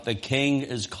The King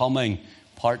is Coming,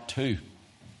 Part 2.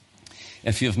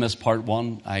 If you've missed Part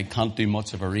 1, I can't do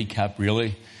much of a recap,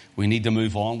 really. We need to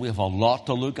move on. We have a lot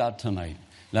to look at tonight.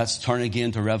 Let's turn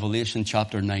again to Revelation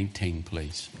chapter 19,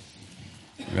 please.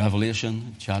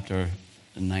 Revelation chapter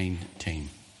 19.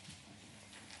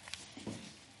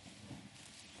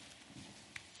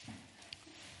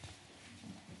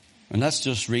 And let's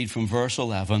just read from verse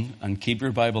 11 and keep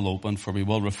your Bible open, for we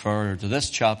will refer to this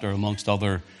chapter amongst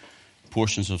other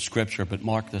portions of Scripture, but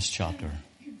mark this chapter.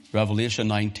 Revelation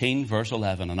 19, verse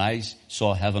 11. And I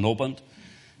saw heaven opened,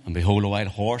 and behold a white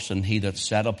horse, and he that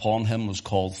sat upon him was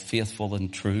called Faithful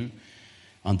and True.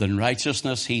 And in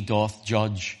righteousness he doth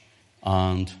judge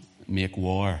and make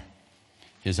war.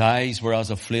 His eyes were as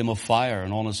a flame of fire,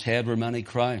 and on his head were many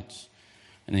crowns.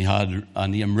 And he had a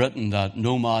name written that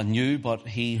no man knew but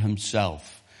he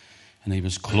himself. And he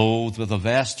was clothed with a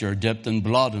vesture dipped in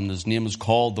blood, and his name is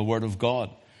called the Word of God.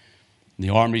 And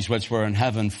the armies which were in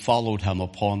heaven followed him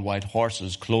upon white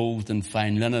horses, clothed in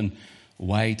fine linen,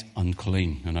 white and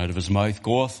clean. And out of his mouth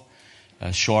goeth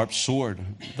a sharp sword,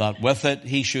 that with it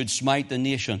he should smite the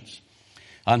nations.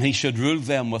 And he should rule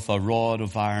them with a rod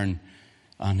of iron.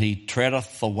 And he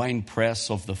treadeth the winepress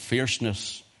of the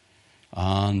fierceness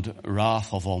and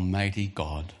wrath of Almighty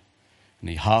God. And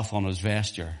he hath on his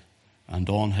vesture and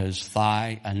on his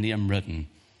thigh a name written,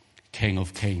 King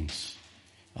of Kings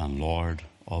and Lord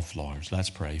of Lords. Let's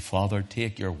pray. Father,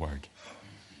 take your word.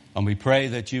 And we pray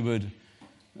that you would,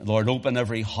 Lord, open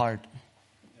every heart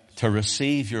to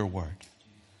receive your word.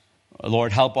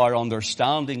 Lord, help our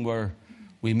understanding where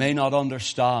we may not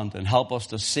understand, and help us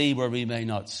to see where we may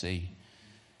not see.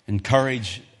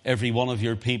 Encourage every one of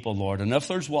your people, Lord. And if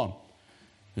there's one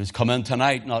who's come in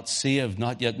tonight not saved,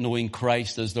 not yet knowing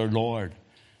Christ as their Lord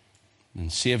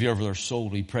and Savior of their soul,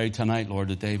 we pray tonight, Lord,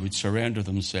 that they would surrender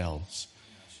themselves,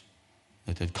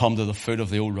 that they'd come to the foot of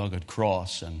the old rugged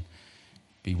cross and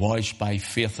be washed by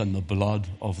faith in the blood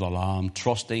of the Lamb,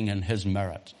 trusting in his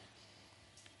merit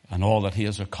and all that he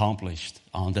has accomplished,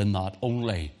 and in that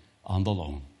only and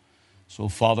alone. So,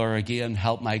 Father, again,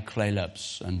 help my clay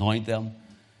lips, anoint them,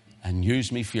 and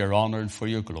use me for your honor and for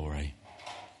your glory.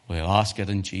 We'll ask it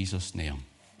in Jesus' name.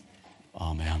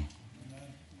 Amen.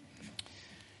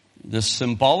 The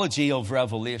symbology of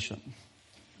Revelation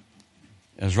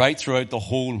is right throughout the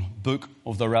whole book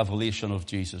of the revelation of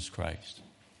Jesus Christ.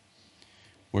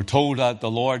 We're told that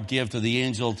the Lord gave to the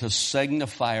angel to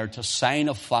signify or to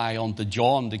signify unto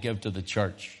John to give to the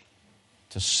church.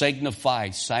 To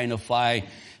signify, signify.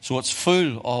 So it's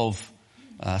full of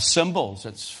symbols.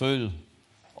 It's full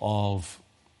of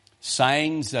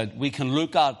signs that we can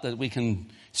look at, that we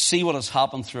can see what has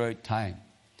happened throughout time.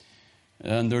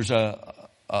 And there's a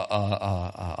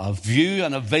view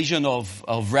and a vision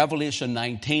of Revelation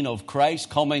 19 of Christ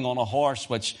coming on a horse,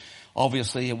 which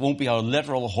obviously it won't be a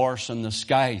literal horse in the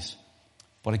skies.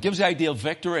 But it gives the idea of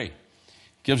victory.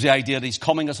 It gives the idea that he's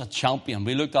coming as a champion.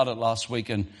 We looked at it last week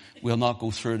and we'll not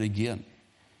go through it again.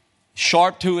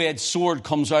 Sharp two-edged sword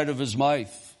comes out of his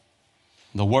mouth.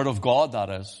 The word of God, that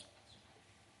is.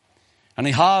 And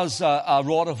he has a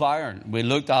rod of iron. We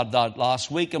looked at that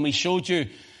last week and we showed you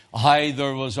how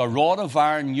there was a rod of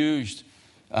iron used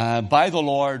by the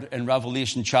Lord in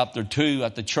Revelation chapter 2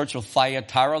 at the church of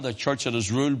Thyatira, the church that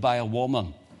is ruled by a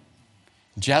woman.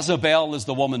 Jezebel is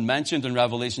the woman mentioned in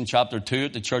Revelation chapter 2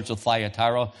 at the church of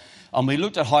Thyatira. And we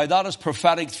looked at how that is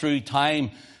prophetic through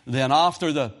time. Then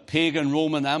after the pagan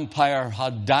Roman Empire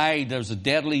had died, there was a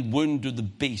deadly wound to the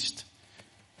beast.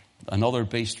 Another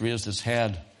beast raised his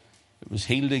head. It was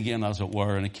healed again, as it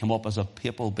were, and it came up as a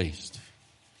papal beast.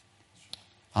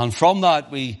 And from that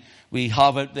we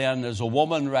have it then as a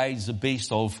woman rides the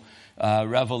beast of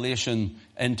Revelation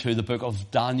into the book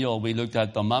of Daniel. We looked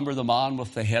at, remember the man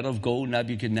with the head of gold,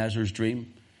 Nebuchadnezzar's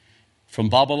dream? From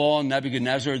Babylon,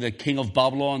 Nebuchadnezzar, the king of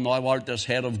Babylon, now art this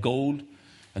head of gold.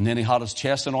 And then he had his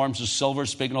chest and arms of silver,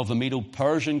 speaking of the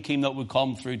Medo-Persian king that would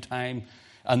come through time.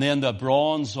 And then the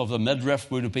bronze of the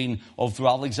midriff would have been of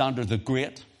Alexander the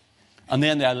Great. And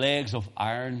then the legs of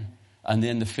iron, and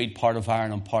then the feet part of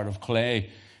iron and part of clay,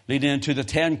 leading into the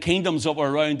 10 kingdoms that were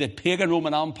around the pagan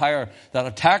Roman Empire that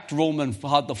attacked Rome and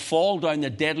had to fall down the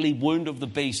deadly wound of the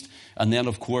beast. And then,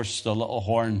 of course, the little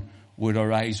horn would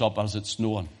arise up as it's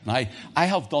known. Now, I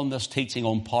have done this teaching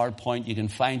on PowerPoint. You can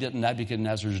find it in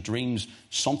Nebuchadnezzar's dreams,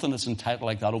 something that's entitled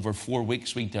like that. Over 4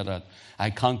 weeks we did it. I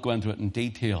can't go into it in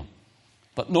detail.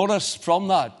 But notice from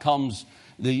that comes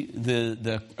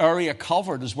the area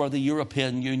covered is where the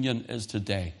European Union is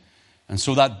today. And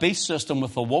so that beast system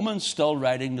with the woman still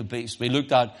riding the beast. We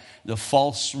looked at the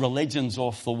false religions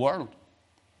of the world,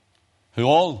 who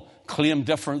all claim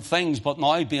different things, but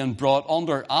now being brought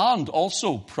under, and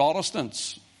also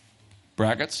Protestants,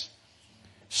 brackets,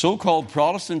 so-called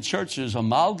Protestant churches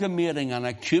amalgamating and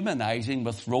ecumenizing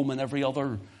with Rome and every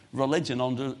other religion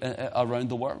around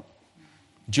the world.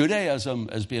 Judaism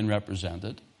is being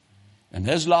represented, and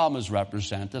Islam is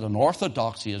represented, and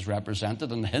Orthodoxy is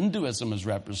represented, and Hinduism is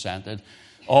represented,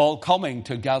 all coming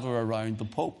together around the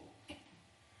Pope.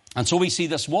 And so we see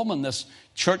this woman, this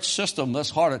church system, this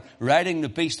harlot, riding the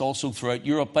beast also throughout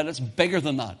Europe, but it's bigger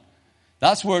than that.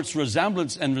 That's where it's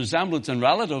resemblance and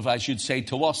relative, I should say,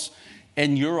 to us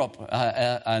in Europe,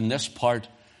 and this part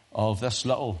of this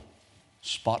little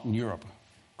spot in Europe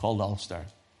called Ulster.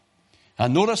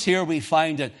 And notice here we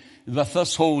find that with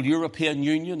this whole European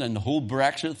Union and the whole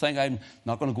Brexit thing, I'm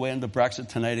not going to go into Brexit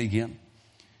tonight again.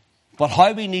 But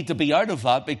how we need to be out of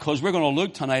that, because we're going to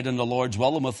look tonight in the Lord's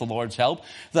will and with the Lord's help,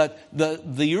 that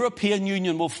the European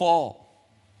Union will fall.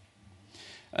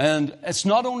 And it's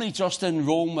not only just in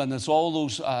Rome and it's all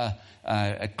those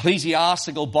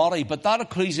ecclesiastical body, but that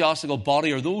ecclesiastical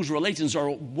body or those religions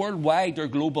are worldwide, they're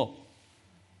global.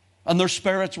 And they're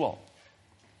spiritual.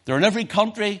 They're in every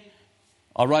country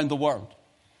around the world.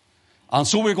 And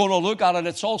so we're going to look at it.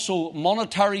 It's also a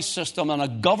monetary system and a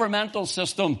governmental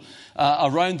system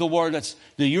around the world. It's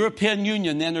the European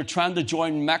Union. Then they're trying to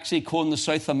join Mexico and the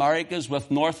South Americas with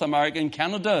North America and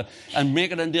Canada and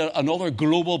make it into another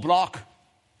global bloc.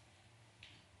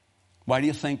 Why do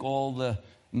you think all the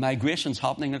migration's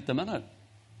happening at the minute?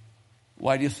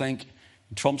 Why do you think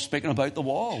Trump's speaking about the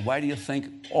wall? Why do you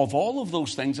think of all of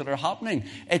those things that are happening?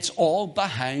 It's all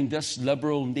behind this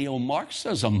liberal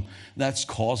neo-Marxism that's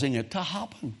causing it to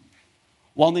happen.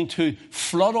 Wanting to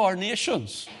flood our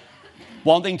nations.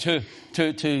 Wanting to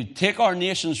take our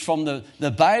nations from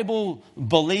the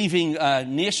Bible-believing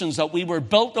nations that we were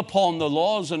built upon, the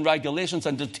laws and regulations,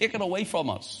 and to take it away from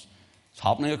us. It's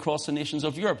happening across the nations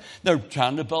of Europe. They're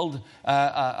trying to build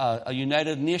a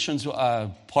United Nations,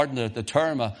 pardon the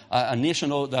term,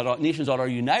 nations that are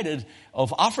united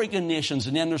of African nations.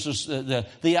 And then there's the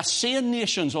ASEAN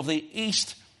nations of the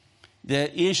East,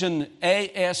 the Asian,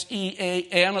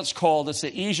 ASEAN it's called. It's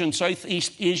the Asian,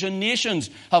 Southeast Asian nations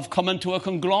have come into a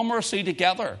conglomeracy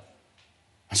together.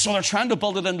 And so they're trying to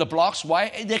build it into blocks.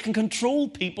 Why? They can control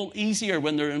people easier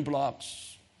when they're in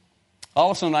blocks.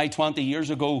 Alison and I, 20 years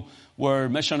ago, were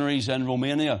missionaries in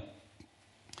Romania.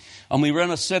 And we were in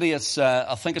a city, it's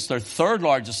I think it's their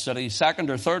second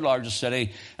or third largest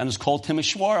city, and it's called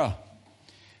Timișoara.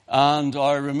 And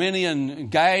our Romanian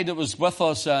guide that was with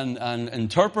us and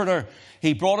interpreter,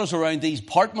 he brought us around these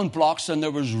apartment blocks, and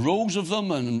there was rows of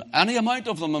them, and any amount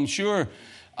of them, I'm sure.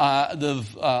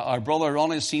 Our brother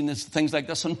Ronnie has seen things like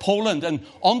this in Poland. And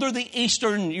under the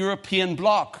Eastern European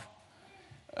bloc,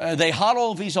 they had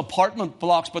all these apartment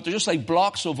blocks, but they're just like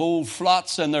blocks of old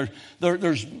flats, and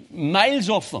there's miles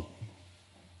of them.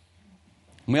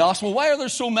 And we asked, well, why are there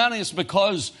so many? It's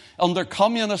because under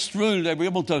communist rule, they were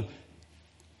able to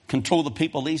control the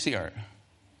people easier.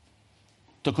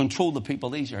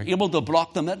 Able to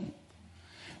block them in.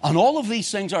 And all of these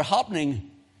things are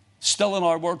happening still in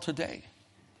our world today.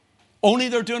 Only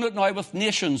they're doing it now with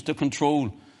nations to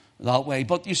control that way.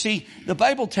 But you see, the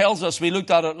Bible tells us, we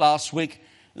looked at it last week,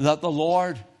 that the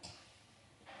Lord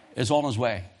is on his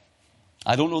way.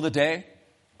 I don't know the day.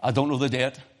 I don't know the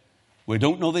date. We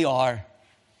don't know the hour.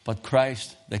 But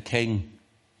Christ, the King,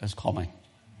 is coming.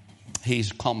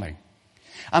 He's coming.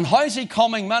 And how is he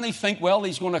coming? Many think, well,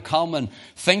 he's going to come and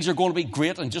things are going to be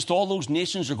great and just all those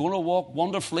nations are going to walk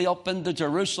wonderfully up into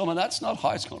Jerusalem. And that's not how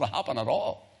it's going to happen at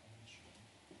all.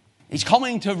 He's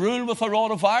coming to rule with a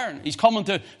rod of iron. He's coming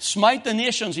to smite the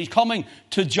nations. He's coming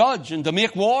to judge and to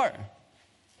make war.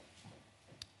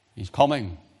 He's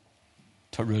coming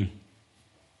to rule.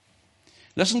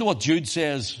 Listen to what Jude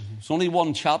says. It's only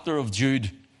one chapter of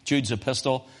Jude's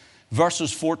epistle,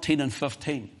 verses 14 and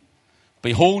 15.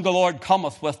 Behold, the Lord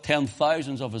cometh with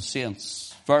 10,000s of his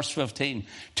saints. Verse 15.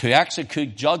 To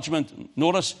execute judgment,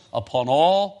 notice, upon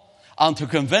all, and to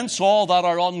convince all that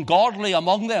are ungodly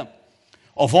among them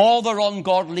of all their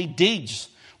ungodly deeds,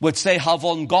 which they have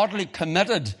ungodly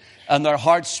committed, and their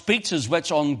hard speeches,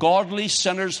 which ungodly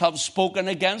sinners have spoken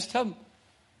against him.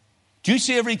 Do you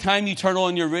see every time you turn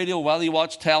on your radio, whether you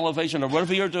watch television or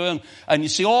whatever you're doing, and you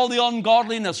see all the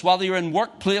ungodliness, whether you're in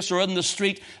workplace or in the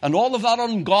street, and all of that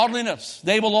ungodliness,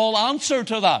 they will all answer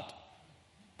to that.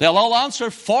 They'll all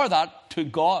answer for that to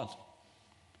God.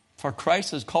 For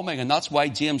Christ is coming, and that's why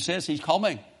James says he's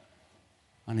coming.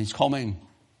 And he's coming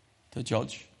to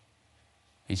judge.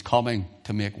 He's coming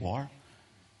to make war.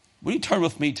 Will you turn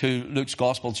with me to Luke's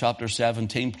Gospel, chapter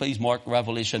 17? Please mark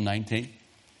Revelation 19.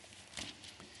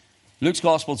 Luke's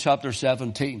Gospel, chapter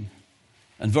 17.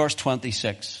 and verse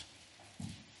 26.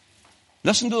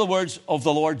 Listen to the words of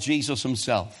the Lord Jesus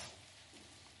himself.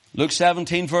 Luke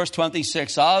 17, verse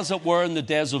 26. As it were in the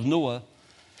days of Noah,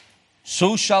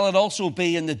 so shall it also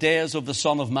be in the days of the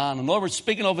Son of Man. In other words,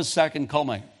 speaking of his second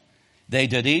coming. They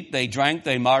did eat, they drank,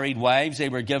 they married wives, they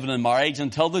were given in marriage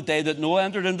until the day that Noah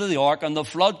entered into the ark and the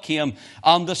flood came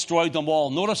and destroyed them all.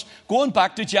 Notice, going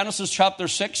back to Genesis chapter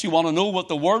 6, you want to know what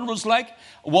the world was like,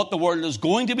 what the world is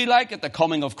going to be like at the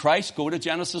coming of Christ. Go to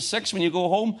Genesis 6 when you go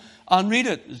home and read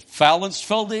it. Violence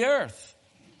filled the earth.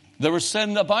 There was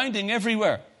sin abounding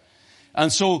everywhere.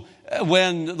 And so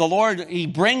when the Lord, he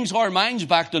brings our minds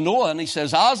back to Noah and he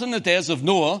says, as in the days of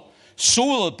Noah, so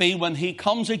will it be when he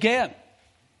comes again.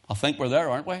 I think we're there,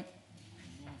 aren't we?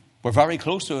 We're very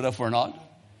close to it if we're not.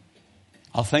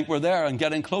 I think we're there and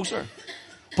getting closer.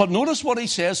 But notice what he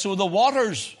says. So the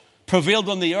waters prevailed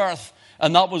on the earth,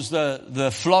 and that was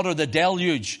the flood or the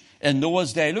deluge in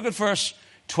Noah's day. Look at verse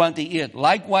 28.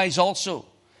 Likewise also,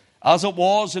 as it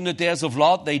was in the days of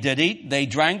Lot, they did eat, they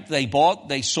drank, they bought,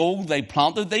 they sold, they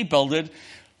planted, they builded.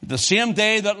 The same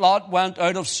day that Lot went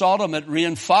out of Sodom, it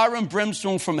rained fire and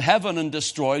brimstone from heaven and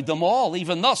destroyed them all.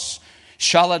 Even thus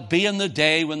shall it be in the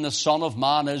day when the Son of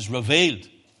Man is revealed.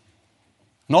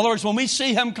 In other words, when we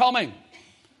see him coming,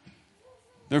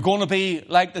 they're going to be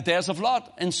like the days of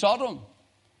Lot in Sodom.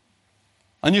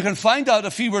 And you can find out,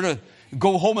 if you were to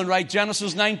go home and write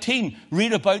Genesis 19,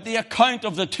 read about the account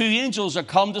of the two angels that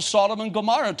come to Sodom and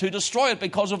Gomorrah to destroy it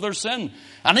because of their sin.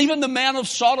 And even the men of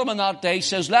Sodom in that day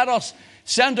says, let us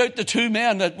send out the two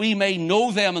men that we may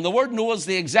know them. And the word know is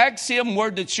the exact same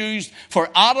word that's used for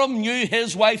Adam knew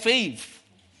his wife Eve.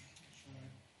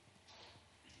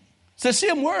 It's the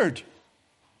same word.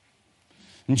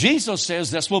 And Jesus says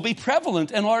this will be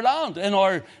prevalent in our land, in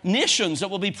our nations. It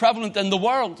will be prevalent in the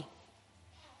world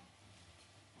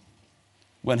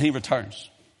when he returns.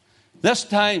 This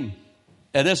time,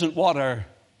 it isn't water.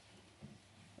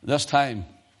 This time,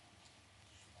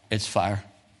 it's fire.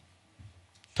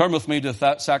 Turn with me to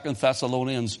 2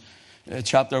 Thessalonians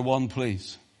chapter 1,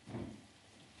 please.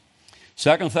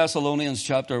 2 Thessalonians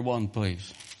chapter 1,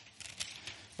 please.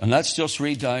 And let's just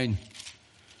read down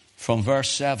from verse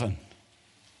 7.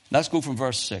 Let's go from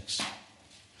verse 6.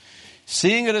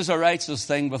 Seeing it is a righteous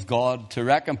thing with God to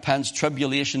recompense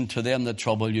tribulation to them that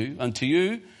trouble you, and to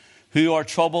you who are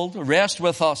troubled, rest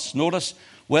with us. Notice,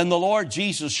 when the Lord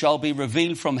Jesus shall be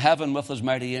revealed from heaven with his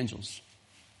mighty angels.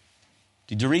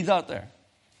 Did you read that there?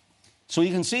 So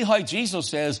you can see how Jesus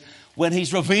says, when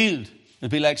he's revealed, it'll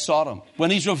be like Sodom.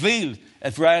 When he's revealed,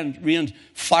 it rained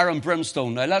fire and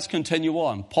brimstone. Now let's continue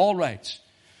on. Paul writes,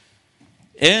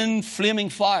 in flaming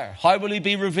fire. How will he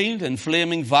be revealed? In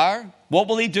flaming fire. What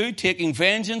will he do? Taking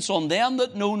vengeance on them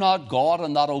that know not God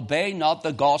and that obey not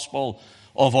the gospel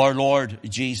of our Lord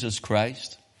Jesus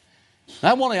Christ.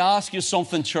 And I want to ask you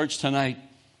something, church, tonight.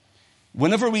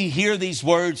 Whenever we hear these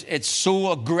words, it's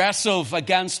so aggressive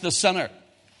against the sinner.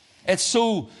 It's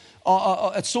so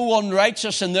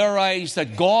unrighteous in their eyes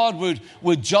that God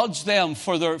would judge them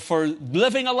for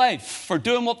living a life, for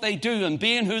doing what they do and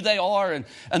being who they are.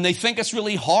 And they think it's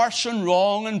really harsh and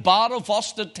wrong and bad of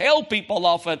us to tell people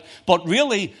of it. But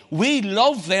really, we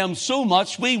love them so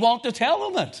much, we want to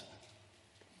tell them it.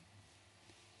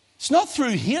 It's not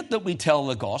through hate that we tell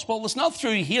the gospel. It's not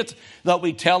through hate that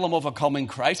we tell them of a coming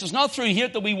Christ. It's not through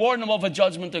hate that we warn them of a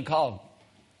judgment to come.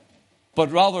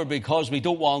 But rather because we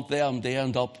don't want them to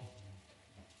end up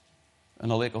in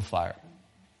a lake of fire.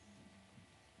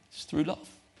 It's through love.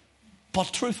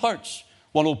 But truth hurts.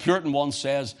 One old Puritan once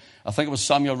says, I think it was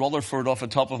Samuel Rutherford off the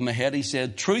top of my head, he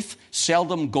said, truth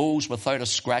seldom goes without a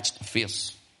scratched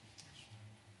face.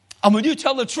 And when you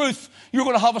tell the truth, you're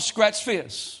going to have a scratched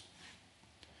face.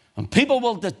 And people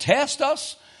will detest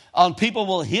us, and people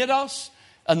will hate us.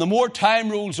 And the more time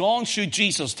rolls on, should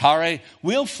Jesus tarry,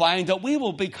 we'll find that we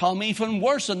will become even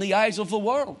worse in the eyes of the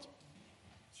world.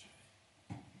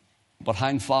 But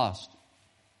hang fast.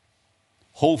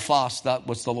 Hold fast that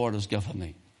which the Lord has given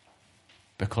thee.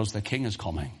 Because the King is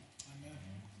coming. Amen.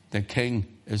 The King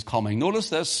is coming. Notice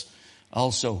this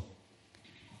also.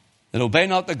 That obey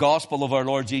not the gospel of our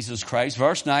Lord Jesus Christ.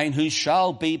 Verse 9, who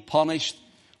shall be punished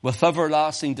with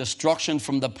everlasting destruction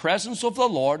from the presence of the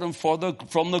Lord and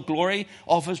from the glory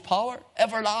of his power.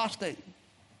 Everlasting.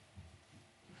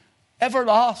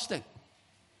 Everlasting.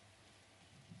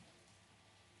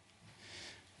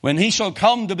 When he shall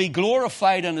come to be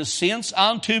glorified in his saints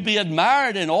and to be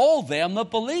admired in all them that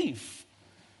believe.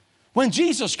 When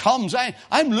Jesus comes,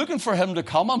 I'm looking for him to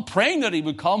come. I'm praying that he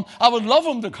would come. I would love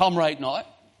him to come right now.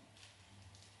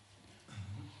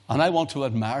 And I want to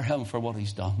admire him for what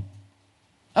he's done.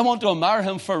 I want to admire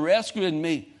him for rescuing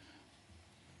me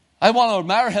I want to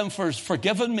admire him for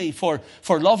forgiving me, for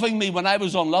loving me when I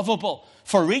was unlovable,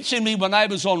 for reaching me when I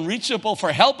was unreachable,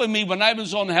 for helping me when I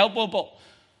was unhelpable,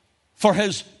 for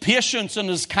his patience and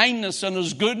his kindness and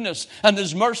his goodness and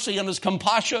his mercy and his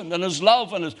compassion and his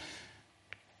love and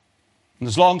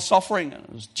his long-suffering and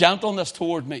his gentleness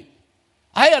toward me.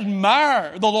 I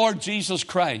admire the Lord Jesus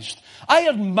Christ. I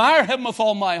admire him with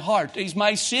all my heart. He's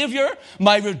my Savior,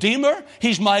 my Redeemer.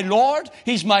 He's my Lord.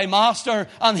 He's my Master.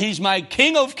 And he's my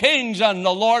King of Kings and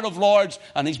the Lord of Lords.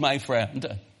 And he's my friend.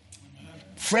 Amen.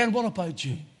 Friend, what about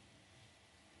you?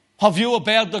 Have you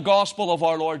obeyed the gospel of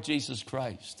our Lord Jesus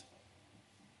Christ?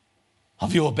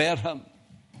 Have you obeyed him?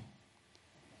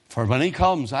 For when he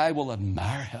comes, I will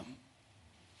admire him.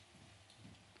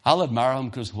 I'll admire him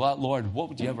because, Lord, what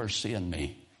would you ever see in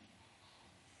me?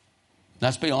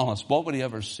 Let's be honest. What would he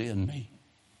ever see in me?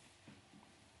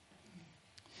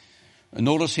 And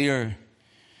notice here,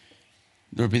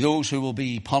 there will be those who will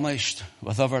be punished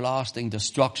with everlasting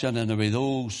destruction, and there will be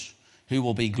those who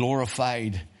will be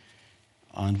glorified,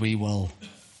 and we will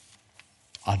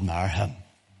admire him.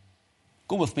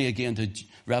 Go with me again to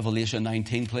Revelation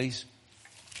 19, please.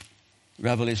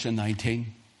 Revelation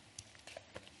 19.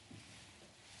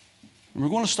 We're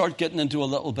going to start getting into a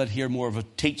little bit here more of a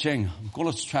teaching. I'm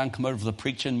going to try and come out of the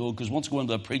preaching mode, because once I go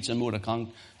into the preaching mode,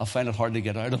 I find it hard to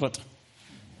get out of it.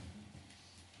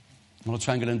 I'm going to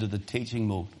try and get into the teaching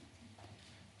mode.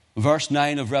 Verse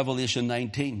 9 of Revelation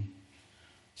 19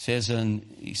 says, and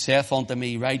he saith unto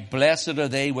me, right, blessed are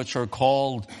they which are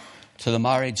called to the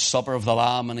marriage supper of the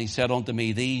Lamb. And he said unto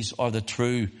me, these are the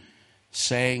true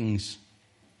sayings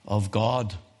of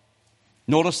God.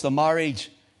 Notice the marriage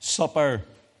supper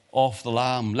of the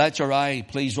Lamb. Let your eye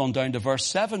please run down to verse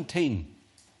 17.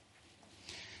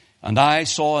 And I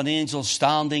saw an angel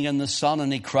standing in the sun,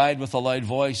 and he cried with a loud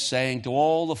voice, saying to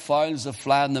all the fowls that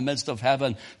fly in the midst of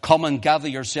heaven, come and gather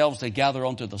yourselves together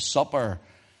unto the supper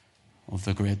of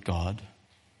the great God.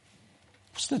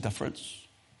 What's the difference?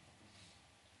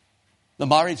 The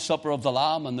marriage supper of the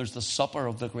Lamb, and there's the supper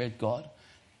of the great God.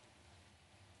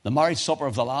 The marriage supper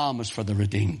of the Lamb is for the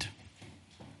redeemed.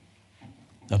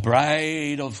 The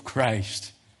bride of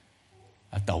Christ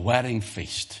at the wedding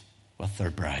feast with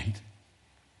their bride.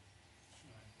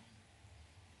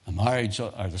 The marriage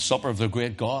or the supper of the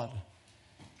great God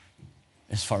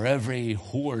is for every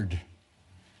horde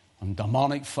and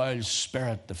demonic foul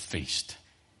spirit to feast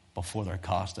before they're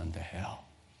cast into hell.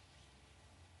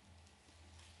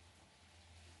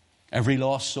 Every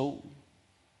lost soul,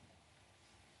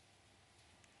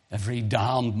 every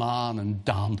damned man and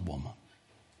damned woman.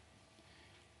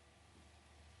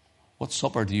 What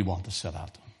supper do you want to sit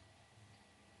at?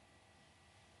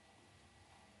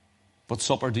 What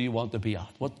supper do you want to be at?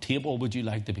 What table would you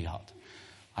like to be at?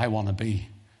 I want to be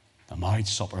the marriage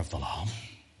supper of the Lamb.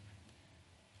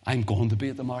 I'm going to be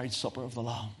at the marriage supper of the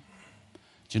Lamb.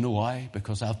 Do you know why?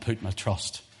 Because I've put my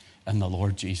trust in the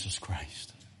Lord Jesus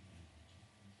Christ.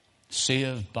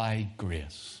 Saved by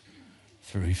grace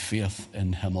through faith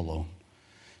in him alone.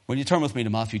 Will you turn with me to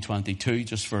Matthew 22,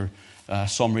 just for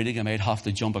some reading? I might have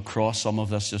to jump across some of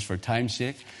this just for time's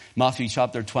sake. Matthew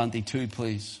chapter 22,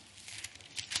 please.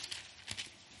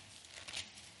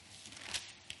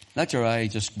 Let your eye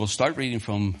we'll start reading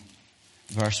from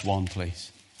verse 1,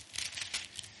 please.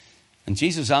 And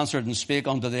Jesus answered and spake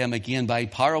unto them again by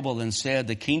parable, and said,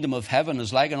 the kingdom of heaven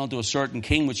is likened unto a certain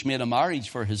king which made a marriage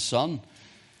for his son,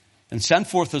 and sent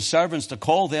forth his servants to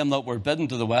call them that were bidden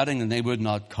to the wedding, and they would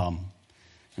not come.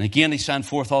 And again he sent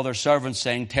forth other servants,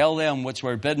 saying, tell them which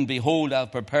were bidden, behold, I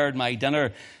have prepared my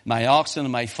dinner, my oxen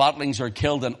and my fatlings are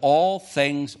killed, and all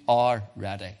things are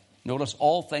ready. Notice,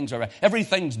 all things are ready.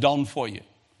 Everything's done for you.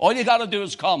 All you got to do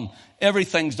is come.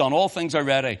 Everything's done. All things are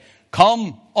ready.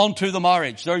 Come unto the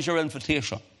marriage. There's your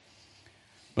invitation.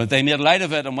 But they made light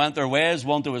of it and went their ways,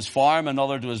 one to his farm,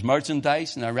 another to his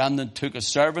merchandise. And a remnant took his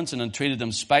servants and entreated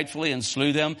them spitefully and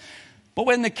slew them. But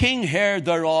when the king heard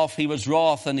thereof, he was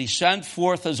wroth, and he sent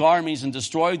forth his armies and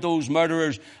destroyed those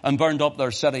murderers and burned up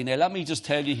their city. Now let me just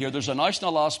tell you here, there's a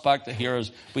national aspect here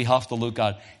as we have to look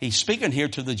at. He's speaking here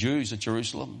to the Jews at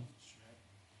Jerusalem.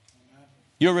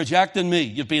 You're rejecting me.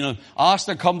 You've been asked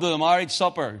to come to the marriage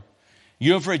supper.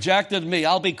 You've rejected me.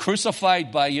 I'll be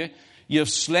crucified by you. You've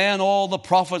slain all the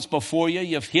prophets before you.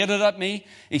 You've hated at me.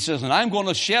 He says, and I'm going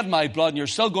to shed my blood, and you're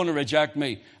still going to reject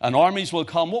me. And armies will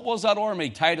come. What was that army?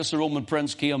 Titus, the Roman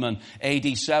prince, came in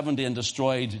AD 70 and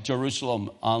destroyed Jerusalem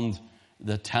and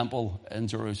the temple in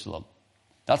Jerusalem.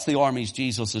 That's the armies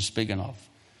Jesus is speaking of.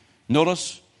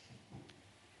 Notice,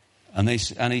 and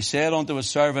he said unto his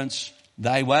servants,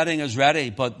 thy wedding is ready,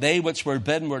 but they which were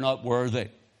bidden were not worthy.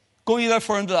 Go ye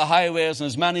therefore into the highways, and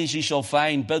as many as ye shall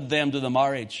find, bid them to the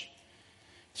marriage.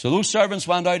 So those servants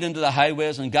went out into the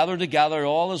highways and gathered together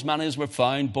all as many as were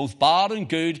found, both bad and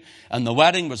good, and the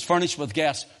wedding was furnished with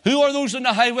guests. Who are those in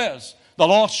the highways? The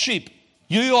lost sheep.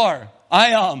 You are. I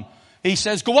am. He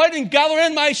says, go out and gather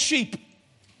in my sheep.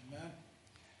 Amen.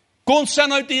 Go and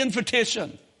send out the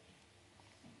invitation.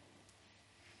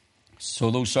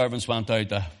 So those servants went out.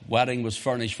 The wedding was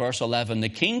furnished. Verse 11. The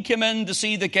king came in to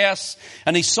see the guests,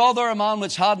 and he saw there a man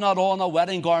which had not on a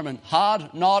wedding garment.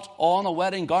 Had not on a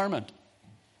wedding garment.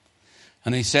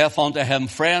 And he saith unto him,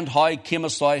 Friend, how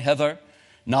camest thou hither,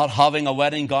 not having a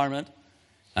wedding garment?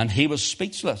 And he was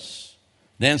speechless.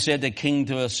 Then said the king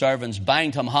to his servants,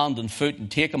 Bind him hand and foot, and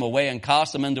take him away, and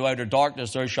cast him into outer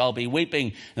darkness. There shall be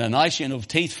weeping and gnashing of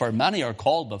teeth, for many are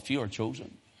called, but few are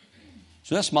chosen.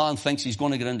 So this man thinks he's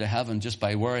going to get into heaven just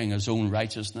by wearing his own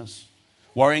righteousness,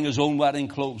 wearing his own wedding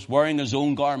clothes, wearing his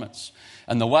own garments.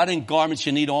 And the wedding garments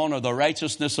you need on are the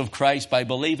righteousness of Christ, by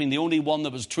believing the only one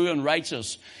that was true and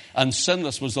righteous and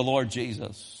sinless was the Lord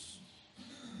Jesus.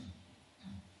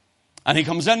 And he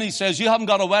comes in and he says, you haven't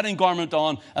got a wedding garment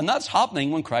on. And that's happening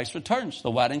when Christ returns,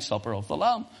 the wedding supper of the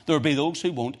Lamb. There will be those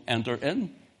who won't enter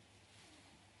in.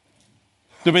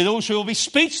 There will be those who will be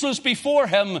speechless before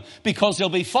him because they'll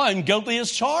be found guilty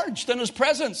as charged in his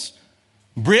presence.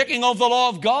 Breaking of the law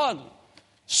of God.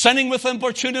 Sinning with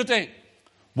importunity.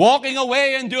 Walking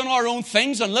away and doing our own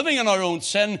things and living in our own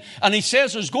sin. And he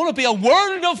says there's going to be a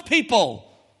world of people.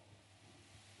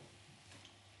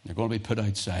 They're going to be put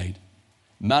outside.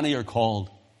 Many are called.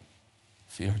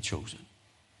 Few are chosen.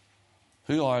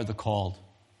 Who are the called?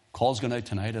 Call's going out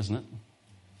tonight, isn't it?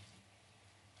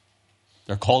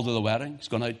 They're called to the wedding. It's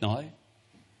going out now.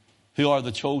 Who are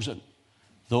the chosen?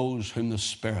 Those whom the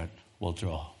Spirit will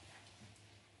draw.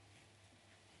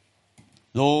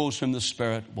 Those whom the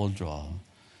Spirit will draw.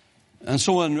 And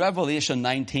so in Revelation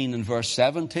 19 and verse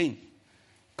 17,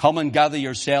 come and gather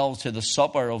yourselves to the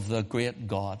supper of the great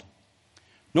God.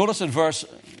 Notice in verse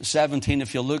 17,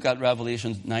 if you look at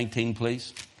Revelation 19,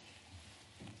 please.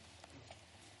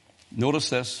 Notice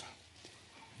this.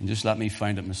 And just let me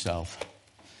find it myself.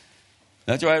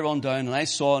 That's where I run down, and I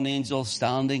saw an angel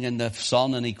standing in the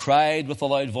sun, and he cried with a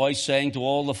loud voice, saying to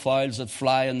all the fowls that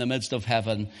fly in the midst of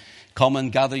heaven, come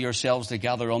and gather yourselves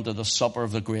together unto the supper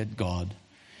of the great God,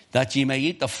 that ye may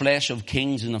eat the flesh of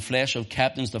kings, and the flesh of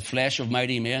captains, the flesh of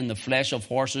mighty men, the flesh of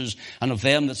horses, and of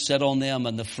them that sit on them,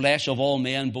 and the flesh of all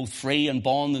men, both free and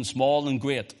bond, and small and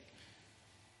great.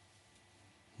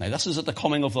 Now this is at the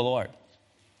coming of the Lord.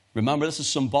 Remember, this is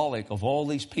symbolic of all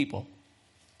these people.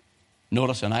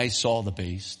 Notice, and I saw the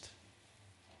beast.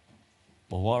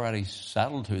 Well, we're already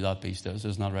settled who that beast is,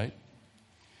 isn't that right?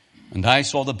 And I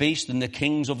saw the beast and the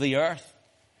kings of the earth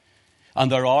and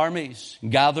their armies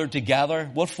gathered together.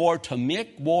 What for? To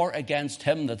make war against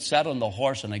him that sat on the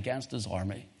horse and against his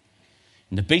army.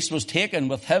 And the beast was taken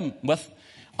with him,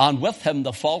 with him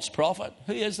the false prophet.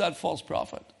 Who is that false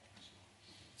prophet?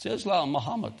 It's Islam,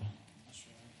 Muhammad.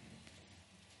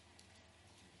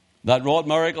 That wrought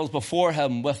miracles before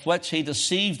him, with which he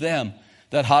deceived them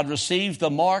that had received the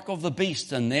mark of the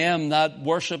beast, and them that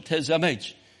worshipped his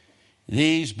image.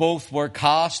 These both were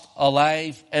cast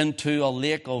alive into a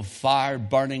lake of fire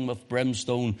burning with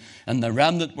brimstone, and the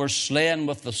remnant were slain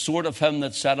with the sword of him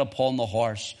that sat upon the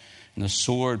horse. And the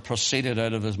sword proceeded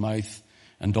out of his mouth,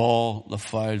 and all the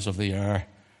fowls of the air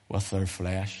with their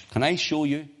flesh. Can I show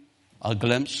you a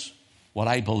glimpse what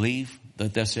I believe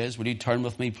that this is? Would you turn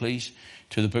with me, please,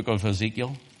 to the book of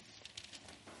Ezekiel?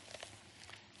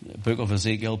 The book of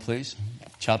Ezekiel, please.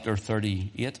 Chapter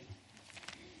 38.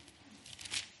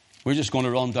 We're just going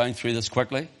to run down through this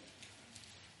quickly.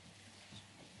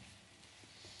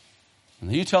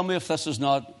 And you tell me if this is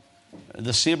not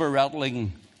the saber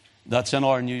rattling that's in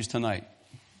our news tonight.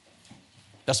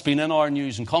 That's been in our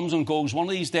news and comes and goes. One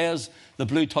of these days, the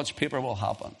blue touch paper will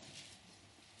happen.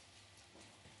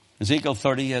 Ezekiel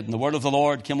 38, and the word of the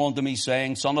Lord came unto me,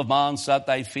 saying, Son of man, set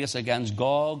thy face against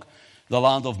Gog, the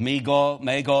land of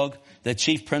Magog, the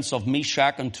chief prince of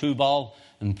Meshach and Tubal,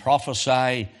 and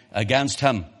prophesy against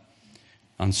him.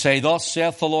 And say, Thus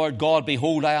saith the Lord God,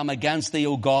 Behold, I am against thee,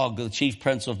 O Gog, the chief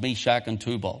prince of Meshach and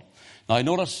Tubal. Now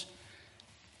notice,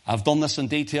 I've done this in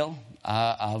detail.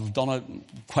 I've done it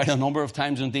quite a number of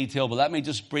times in detail, but let me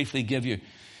just briefly give you.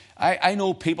 I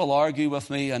know people argue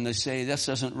with me and they say, this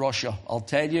isn't Russia. I'll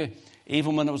tell you,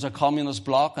 even when it was a communist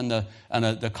bloc and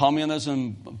the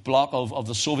communism bloc of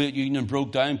the Soviet Union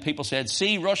broke down, people said,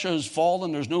 see, Russia has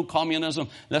fallen, there's no communism.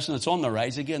 Listen, it's on the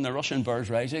rise again, the Russian bear's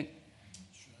rising.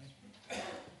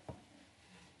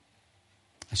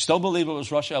 I still believe it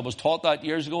was Russia. I was taught that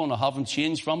years ago and I haven't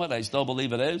changed from it. I still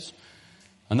believe it is.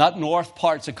 And that north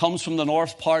parts, it comes from the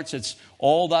north parts. It's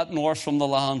all that north from the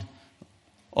land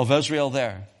of Israel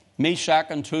there. Meshach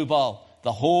and Tubal,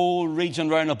 the whole region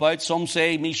round about. Some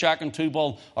say Meshach and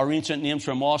Tubal are ancient names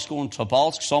for Moscow and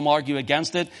Tobolsk. Some argue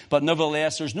against it. But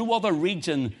nevertheless, there's no other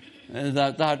region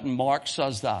that marks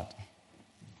as that.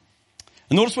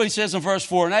 And notice what he says in verse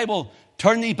 4, and I will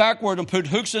turn thee backward and put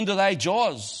hooks into thy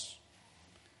jaws.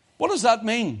 What does that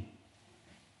mean?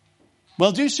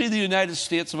 Well, do you see the United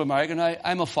States of America? Now,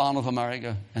 I'm a fan of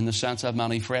America in the sense I have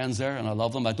many friends there and I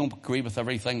love them. I don't agree with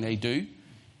everything they do.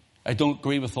 I don't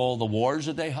agree with all the wars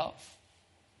that they have.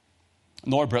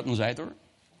 Nor Britain's either.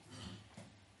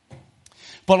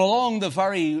 But along the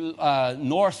very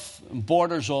north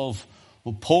borders of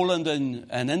Poland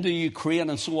and into Ukraine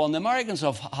and so on, the Americans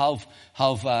have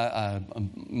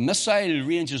missile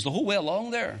ranges the whole way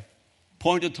along there,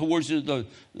 pointed towards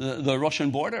the Russian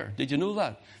border. Did you know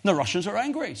that? And the Russians are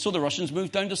angry. So the Russians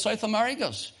moved down to South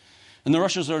Americas. And the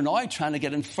Russians are now trying to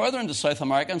get in further into South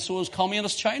America, and so is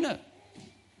communist China.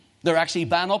 They're actually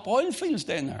banning up oil fields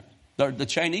down there. The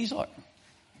Chinese are.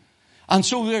 And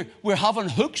so we're having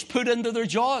hooks put into their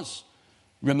jaws.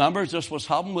 Remember just what's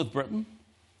happened with Britain?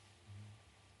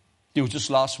 Just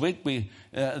last week,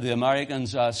 the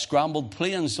Americans scrambled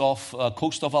planes off the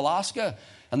coast of Alaska,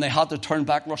 and they had to turn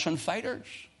back Russian fighters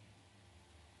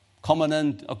coming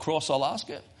in across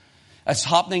Alaska. It's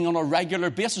happening on a regular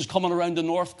basis, coming around the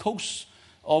north coast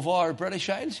of our British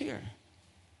Isles here.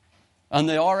 And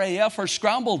the RAF are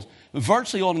scrambled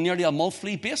virtually on nearly a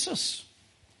monthly basis,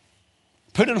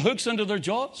 putting hooks into their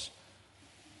jaws.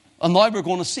 And now we're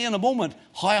going to see in a moment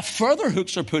how further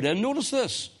hooks are put in. Notice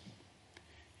this.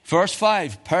 Verse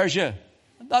 5, Persia.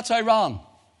 That's Iran.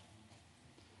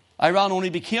 Iran only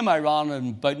became Iran in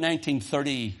about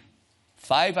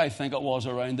 1935, I think it was,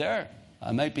 around there.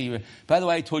 I might be. By the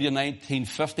way, I told you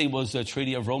 1950 was the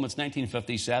Treaty of Rome. It's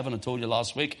 1957, I told you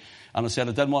last week. And I said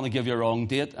I didn't want to give you a wrong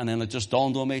date. And then it just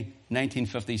dawned on me,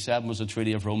 1957 was the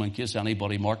Treaty of Rome, in case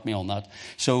anybody marked me on that.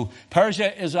 So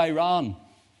Persia is Iran.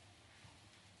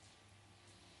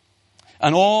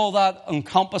 And all that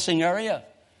encompassing area.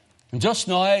 And just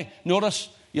now, notice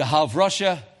you have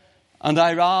Russia and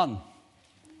Iran.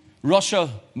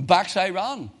 Russia backs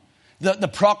Iran. The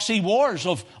proxy wars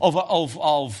of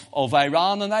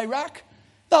Iran and Iraq.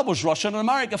 That was Russia and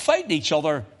America fighting each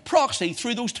other proxy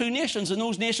through those two nations. And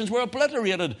those nations were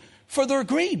obliterated for their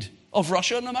greed of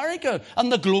Russia and America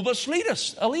and the globalist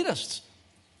elitists.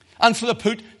 And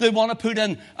they want to put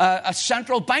in a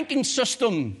central banking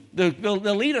system, the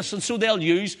elitists, and so they'll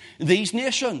use these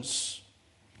nations.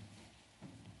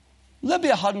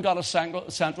 Libya hadn't got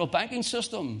a central banking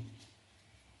system.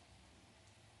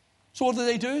 So what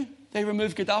do? They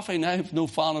removed Gaddafi. Now I'm no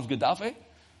fan of Gaddafi.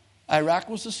 Iraq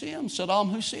was the same.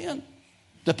 Saddam Hussein.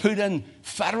 They put in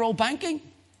federal banking.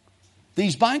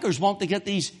 These bankers want to get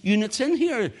these units in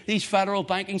here, these federal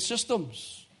banking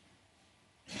systems.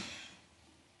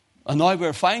 And now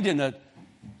we're finding that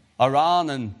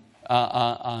Iran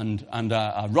and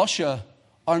Russia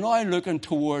are now looking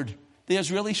toward the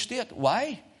Israeli state.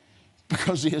 Why?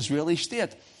 Because the Israeli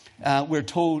state, we're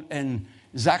told in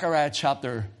Zechariah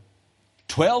chapter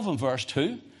 12 and verse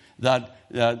 2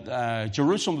 that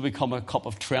Jerusalem will become a cup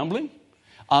of trembling.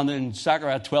 And in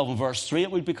Zechariah 12 and verse 3,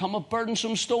 it would become a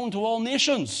burdensome stone to all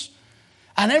nations.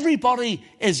 And everybody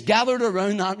is gathered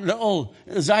around that little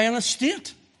Zionist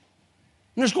state.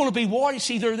 And there's going to be war. You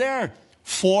see, they're there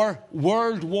for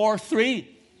World War III.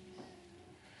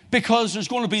 Because there's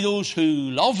going to be those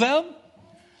who love them.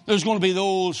 There's going to be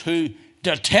those who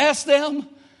detest them.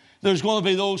 There's going to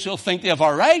be those who think they have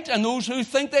a right and those who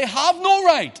think they have no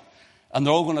right. And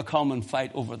they're all going to come and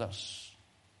fight over this.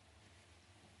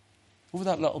 Over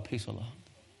that little piece of land.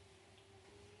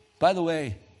 By the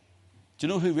way, do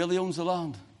you know who really owns the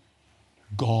land?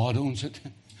 God owns it.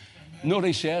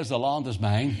 Nobody says the land is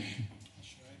mine.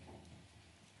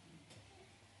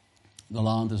 The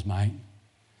land is mine.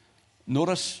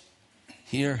 Notice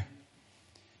here,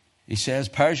 he says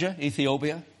Persia,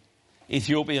 Ethiopia.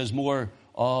 Ethiopia is more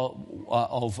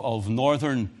of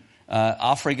northern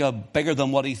Africa, bigger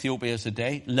than what Ethiopia is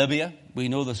today. Libya, we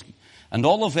know this. And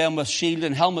all of them with shield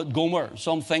and helmet Gomer.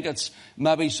 Some think it's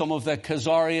maybe some of the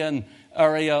Khazarian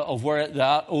area of where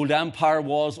that old empire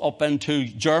was up into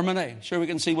Germany. Sure, we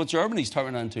can see what Germany's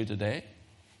turning into today.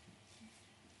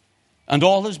 And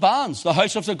all his bands, the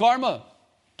House of Zagarma,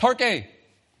 Turkey,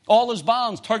 all his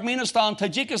bands, Turkmenistan,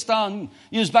 Tajikistan,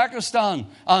 Uzbekistan,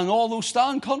 and all those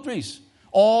Stan countries.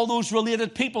 All those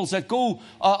related peoples that go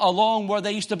along where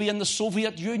they used to be in the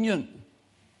Soviet Union.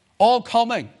 All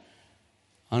coming.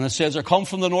 And it says, there come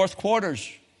from the north quarters,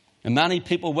 and many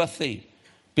people with thee.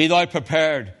 Be thou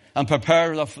prepared, and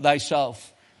prepare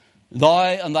thyself. Thou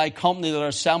and thy company that are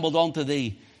assembled unto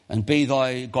thee, and be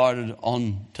thou guarded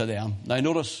unto them. Now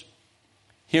notice,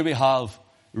 here we have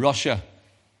Russia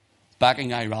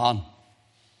backing Iran.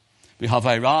 We have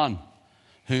Iran,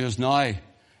 who is now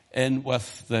in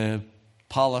with the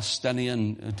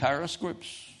Palestinian terrorist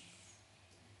groups.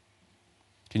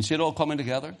 Can you see it all coming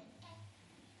together?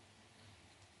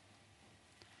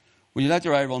 Will you let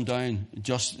your eye run down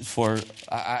just for,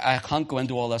 I can't go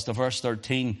into all this, to verse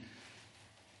 13.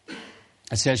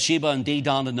 It says, Sheba and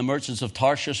Dedan and the merchants of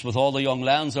Tarshish with all the young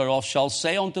lands thereof shall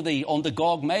say unto thee, unto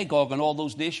Gog, Magog, and all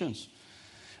those nations.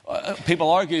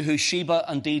 People argue who Sheba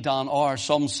and Dedan are.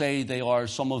 Some say they are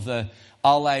some of the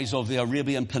allies of the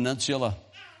Arabian Peninsula.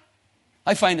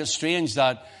 I find it strange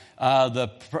that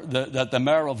the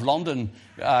mayor of London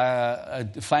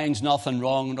finds nothing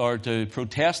wrong or to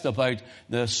protest about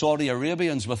the Saudi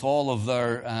Arabians with all of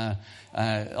their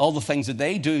all the things that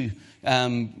they do,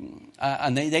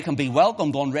 and they can be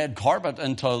welcomed on red carpet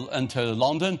into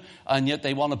London, and yet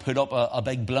they want to put up a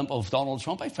big blimp of Donald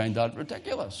Trump. I find that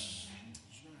ridiculous.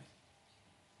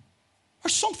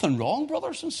 There's something wrong,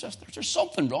 brothers and sisters. There's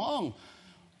something wrong.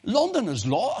 London is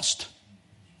lost.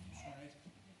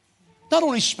 Not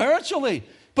only spiritually,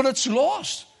 but it's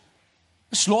lost.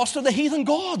 It's lost to the heathen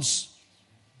gods.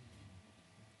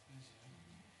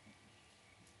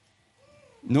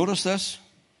 Notice this.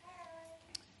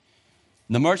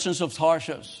 The merchants of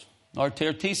Tarshish, or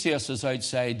Tartessus is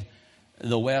outside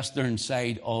the western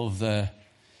side of the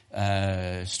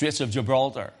Straits of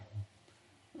Gibraltar.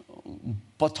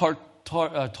 But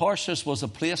Tarshish was a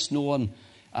place known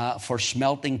for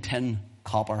smelting tin,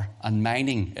 copper, and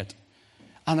mining it.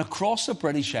 And across the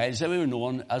British Isles, they were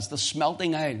known as the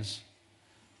smelting isles.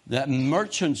 The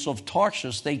merchants of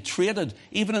Tarshish, they traded,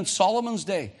 even in Solomon's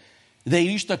day. They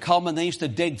used to come and they used to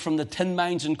dig from the tin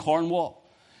mines in Cornwall.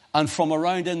 And from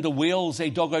around into Wales,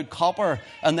 they dug out copper.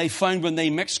 And they found when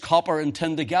they mixed copper and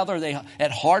tin together,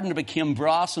 it hardened, it became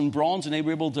brass and bronze. And they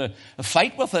were able to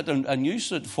fight with it and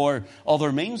use it for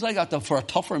other means like that, for a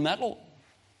tougher metal.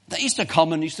 They used to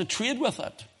come and used to trade with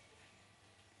it.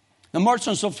 The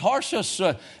merchants of Tarshish,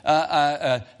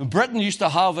 Britain used to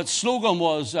have, its slogan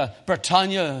was,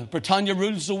 Britannia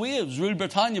rules the waves. Rule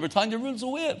Britannia, Britannia rules the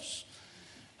waves.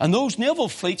 And those naval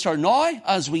fleets are now,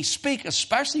 as we speak,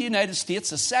 especially the United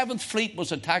States, the 7th Fleet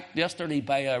was attacked yesterday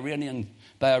by Iranian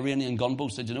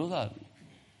gunboats. Did you know that?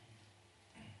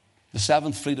 The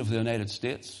 7th Fleet of the United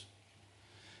States.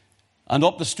 And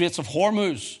up the Straits of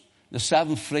Hormuz, the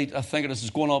 7th Fleet, I think it is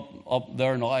going up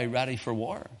there now, ready for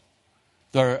war.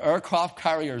 There are aircraft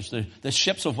carriers. The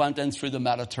ships have went in through the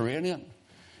Mediterranean.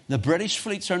 The British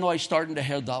fleets are now starting to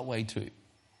head that way too.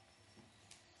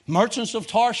 Merchants of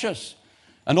Tarshish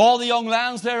and all the young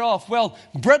lands thereof. Well,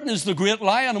 Britain is the great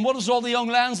lion. And what is all the young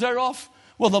lands thereof?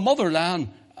 Well, the motherland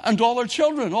and all her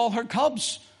children, all her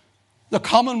cubs. The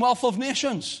Commonwealth of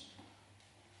Nations.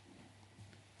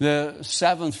 The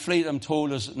 7th Fleet, I'm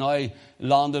told, is now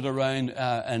landed around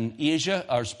in Asia.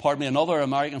 Another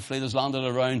American fleet has landed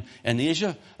around in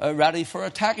Asia, ready for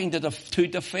attacking to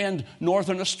defend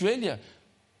Northern Australia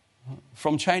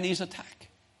from Chinese attack.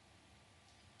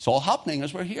 It's all happening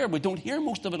as we're here. We don't hear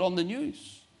most of it on the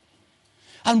news.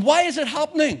 And why is it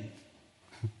happening?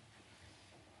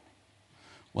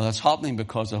 Well, it's happening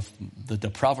because of the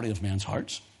depravity of men's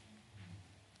hearts,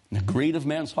 the greed of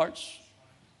men's hearts.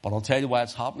 But I'll tell you why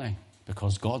it's happening.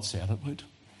 Because God said it would.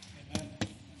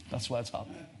 That's why it's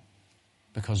happening.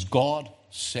 Because God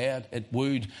said it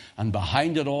would. And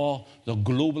behind it all, the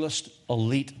globalist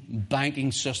elite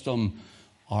banking system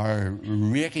are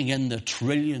raking in the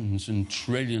trillions and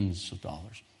trillions of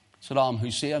dollars. Saddam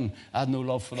Hussein had no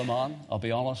love for the man. I'll be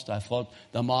honest. I thought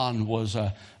the man was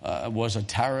a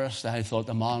terrorist. I thought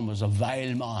the man was a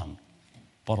vile man.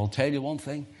 But I'll tell you one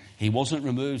thing. He wasn't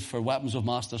removed for weapons of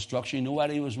mass destruction. You know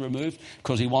why he was removed?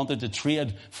 Because he wanted to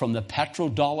trade from the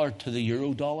petrodollar to the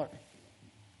euro dollar.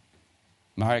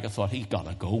 America thought, he's got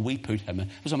to go. We put him in.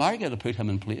 It was America that put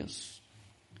him in place.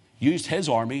 Used his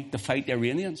army to fight the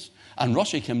Iranians. And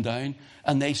Russia came down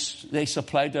and they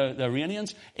supplied the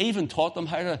Iranians. Even taught them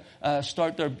how to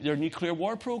start their nuclear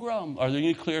war program or their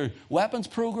nuclear weapons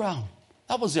program.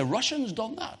 That was the Russians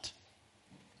done that.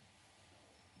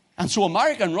 And so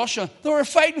America and Russia, they were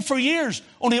fighting for years.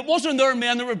 Only it wasn't their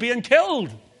men that were being killed.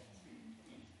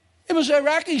 It was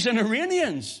Iraqis and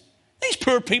Iranians. These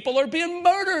poor people are being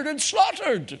murdered and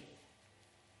slaughtered.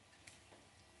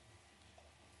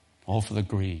 All for the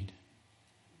greed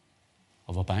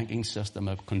of a banking system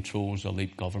that controls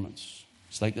elite governments.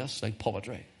 It's like this, like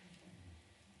puppetry.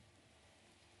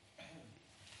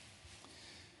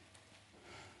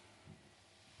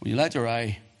 Will you let your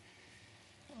eye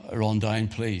run down,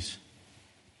 please?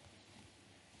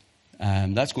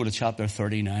 Let's go to chapter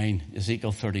 39,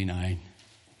 Ezekiel 39.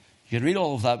 You can read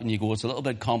all of that when you go. It's a little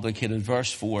bit complicated.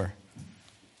 Verse 4.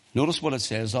 Notice what it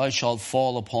says. Thou shalt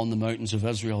fall upon the mountains of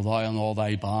Israel, thou and all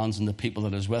thy bands, and the people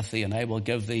that is with thee, and I will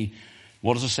give thee,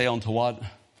 what does it say, unto what?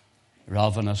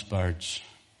 Ravenous birds,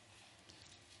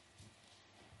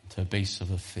 to beasts of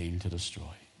the field to destroy.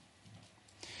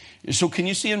 So can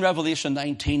you see in Revelation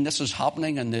 19, this is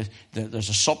happening, and there's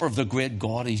a supper of the great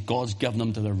God. God's given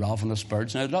them to the ravenous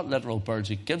birds. Now, not literal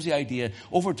birds. It gives the idea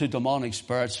over to demonic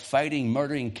spirits, fighting,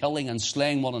 murdering, killing, and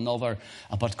slaying one another.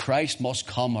 But Christ must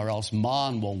come, or else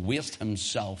man will waste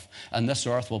himself, and this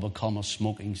earth will become a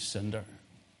smoking cinder.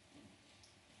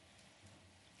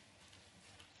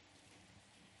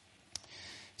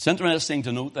 It's interesting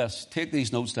to note this. Take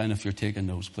these notes down if you're taking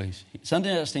notes, please. It's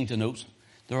interesting to note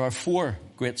there are 4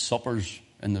 great suppers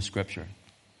in the Scripture.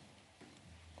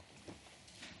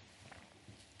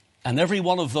 And every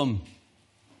one of them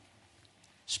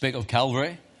speak of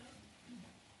Calvary.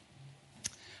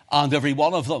 And every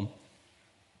one of them,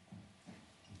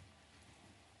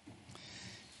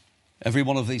 every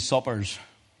one of these suppers,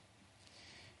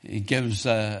 it gives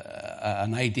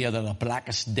an idea that the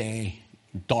blackest day,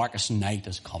 darkest night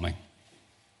is coming.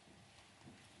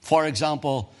 For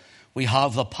example, we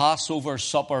have the Passover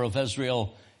supper of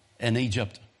Israel in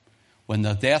Egypt, when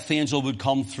the death angel would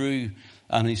come through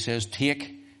and he says,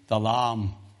 take the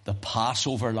lamb, the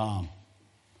Passover lamb.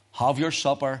 Have your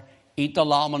supper, eat the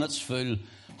lamb when it's full,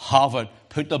 have it.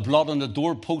 Put the blood on the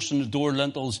doorposts and the door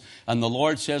lintels. And the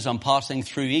Lord says, I'm passing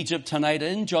through Egypt tonight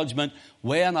in judgment.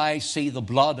 When I see the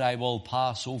blood, I will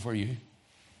pass over you.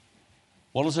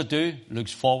 What does it do? It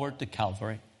looks forward to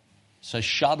Calvary. It's a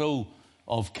shadow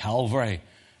of Calvary,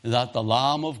 that the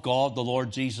Lamb of God, the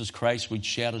Lord Jesus Christ, would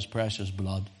shed his precious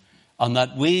blood, and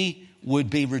that we would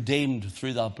be redeemed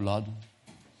through that blood.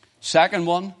 Second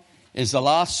one is the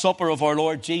Last Supper of our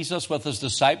Lord Jesus with his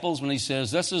disciples, when he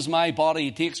says, this is my body.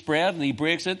 He takes bread and he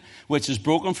breaks it, which is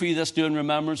broken for you. This do in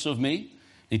remembrance of me.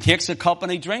 He takes a cup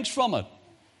and he drinks from it.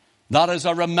 That is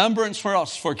a remembrance for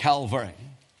us for Calvary.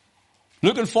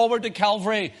 Looking forward to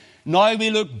Calvary. Now we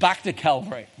look back to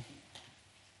Calvary.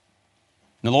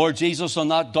 The Lord Jesus on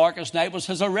that darkest night was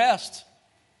his arrest,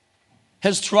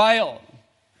 his trial,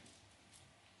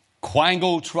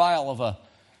 quango trial of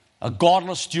a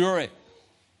godless jury.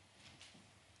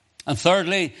 And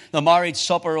thirdly, the marriage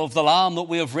supper of the Lamb that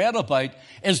we have read about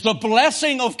is the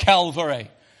blessing of Calvary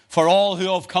for all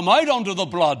who have come out under the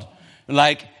blood,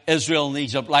 like Israel in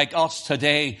Egypt, like us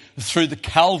today. Through the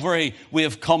Calvary, we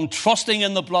have come trusting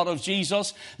in the blood of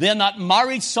Jesus. Then that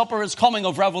marriage supper is coming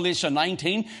of Revelation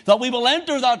 19, that we will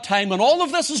enter that time, and all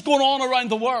of this is going on around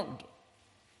the world.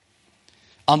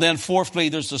 And then fourthly,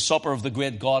 there's the supper of the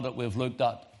great God that we've looked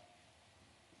at.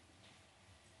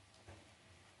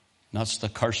 And that's the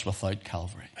curse without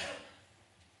Calvary.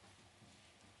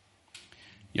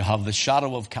 You have the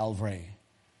shadow of Calvary,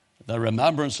 the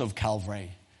remembrance of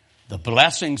Calvary, the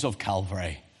blessings of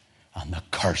Calvary, and the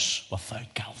curse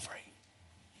without Calvary.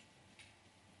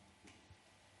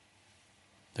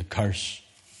 The curse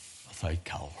without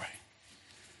Calvary.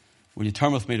 Will you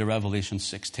turn with me to Revelation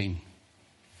 16?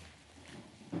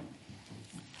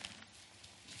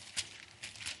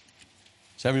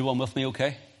 Is everyone with me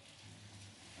okay?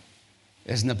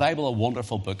 Isn't the Bible a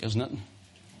wonderful book, isn't it?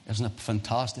 Isn't it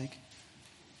fantastic?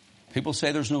 People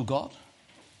say there's no God.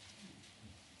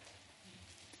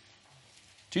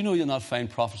 Do you know you'll not find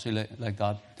prophecy like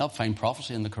that? Not find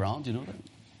prophecy in the Quran. Do you know that?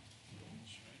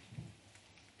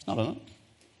 It's not in it.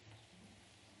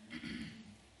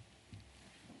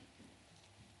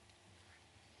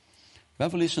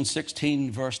 Revelation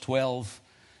 16, verse 12.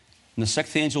 And the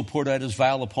 6th angel poured out his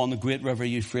vial upon the great river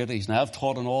Euphrates. Now, I've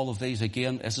taught on all of these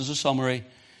again. This is a summary.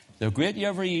 The great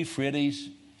river Euphrates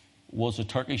was the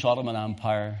Turkish Ottoman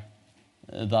Empire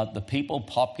that the people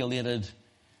populated,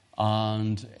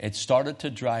 and it started to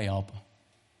dry up.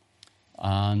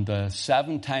 And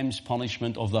 7 times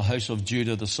punishment of the house of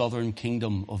Judah, the southern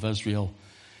kingdom of Israel.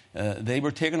 They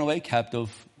were taken away captive.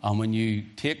 And when you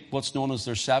take what's known as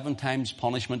their 7 times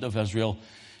punishment of Israel,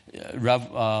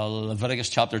 Leviticus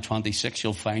chapter 26,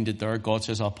 you'll find it there. God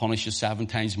says, I'll punish you 7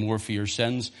 times more for your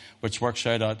sins, which works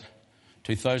out at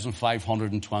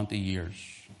 2,520 years.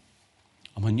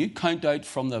 And when you count out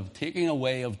from the taking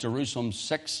away of Jerusalem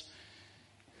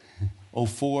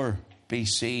 604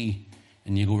 BC,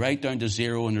 and you go right down to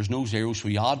 0, and there's no 0, so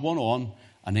you add 1 on,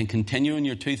 and then continue in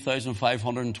your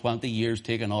 2,520 years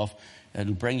taken off,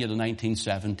 It'll bring you to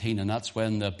 1917, and that's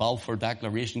when the Balfour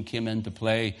Declaration came into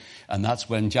play, and that's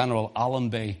when General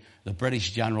Allenby, the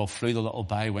British general, flew the little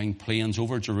bi-wing planes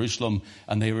over Jerusalem,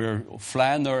 and they were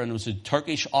flying there, and it was the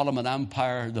Turkish Ottoman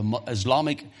Empire, the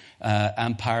Islamic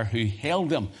Empire, who held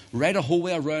them right a whole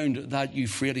way around that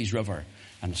Euphrates River.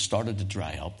 And it started to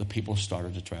dry up. The people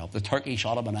started to dry up. The Turkish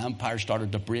Ottoman Empire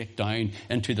started to break down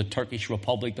into the Turkish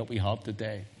Republic that we have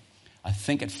today. I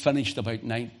think it finished about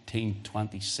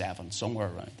 1927, somewhere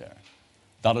around there.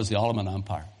 That is the Ottoman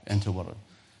Empire into what?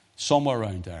 Somewhere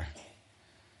around there.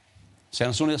 So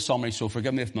it's only a summary, so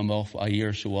forgive me if I'm off a year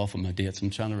or so off on my dates.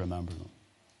 I'm trying to remember them.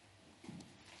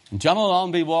 And General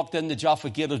Allenby walked in the Jaffa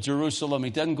Gate of Jerusalem. He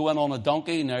didn't go in on a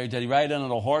donkey, nor did he ride in on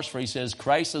a horse, for he says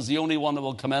Christ is the only one that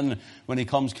will come in when he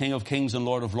comes King of Kings and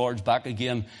Lord of Lords back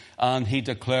again. And he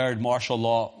declared martial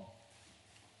law.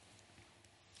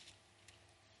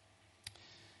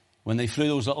 When they flew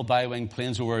those little bi-wing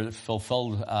planes over, it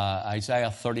fulfilled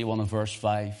Isaiah 31 and verse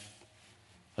 5.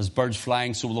 As birds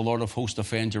flying, so will the Lord of hosts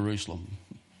defend Jerusalem.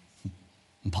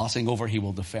 And passing over, he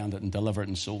will defend it and deliver it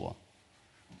and so on.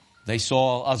 They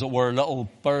saw, as it were, little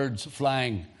birds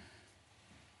flying.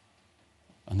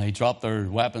 And they dropped their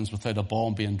weapons without a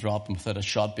bomb being dropped and without a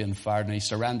shot being fired. And he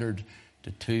surrendered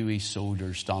to 2 wee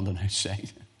soldiers standing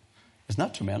outside. Isn't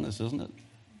that tremendous, isn't it?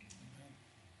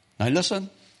 Now listen.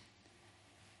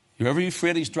 The river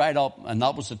Euphrates dried up, and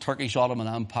that was the Turkish Ottoman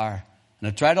Empire. And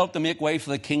it dried up to make way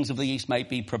for the kings of the East might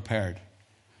be prepared.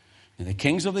 And the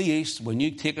kings of the East, when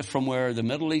you take it from where the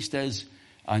Middle East is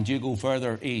and you go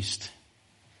further east,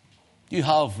 you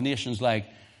have nations like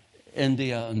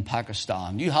India and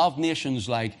Pakistan. You have nations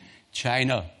like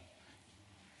China,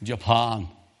 Japan,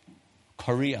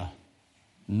 Korea,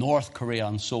 North Korea,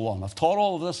 and so on. I've taught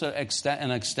all of this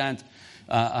in extent.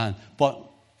 But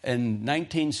in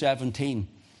 1917,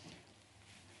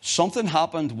 something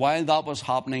happened while that was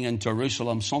happening in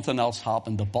Jerusalem. Something else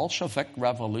happened. The Bolshevik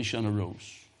Revolution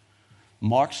arose.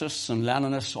 Marxists and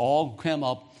Leninists all came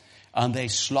up, and they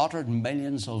slaughtered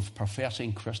millions of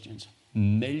professing Christians.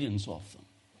 Millions of them.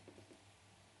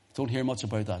 Don't hear much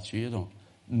about that, so you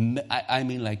don't. I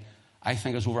mean, like, I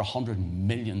think it's over 100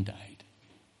 million died.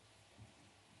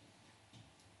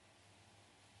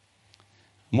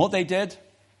 And what they did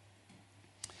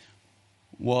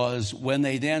was, when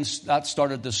they then, that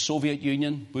started, the Soviet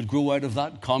Union would grow out of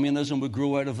that, communism would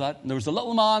grow out of that. And there was a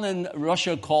little man in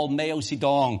Russia called Mao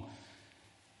Zedong.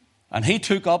 And he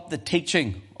took up the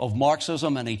teaching of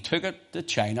Marxism and he took it to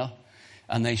China.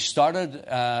 And they started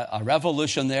a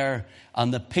revolution there,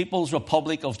 and the People's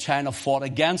Republic of China fought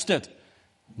against it.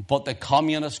 But the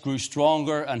communists grew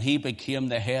stronger, and he became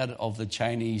the head of the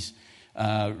Chinese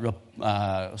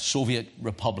Soviet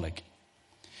Republic.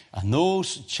 And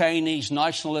those Chinese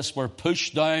nationalists were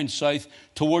pushed down south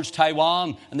towards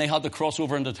Taiwan, and they had to cross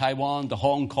over into Taiwan, to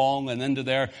Hong Kong, and into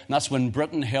there. And that's when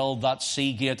Britain held that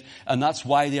sea gate. And that's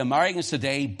why the Americans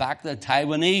today back the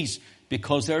Taiwanese,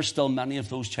 because there's still many of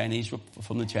those Chinese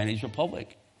from the Chinese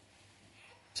Republic.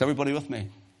 Is everybody with me?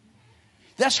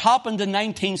 This happened in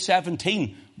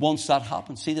 1917. Once that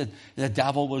happened, see, the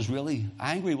devil was really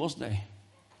angry, wasn't he?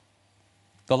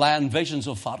 The lion visions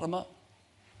of Fatima.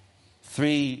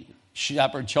 3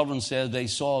 shepherd children said they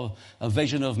saw a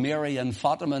vision of Mary and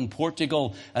Fatima in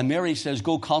Portugal. And Mary says,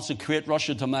 go consecrate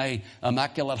Russia to my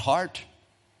Immaculate Heart.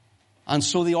 And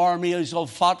so the armies of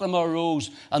Fatima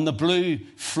arose, and the blue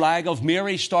flag of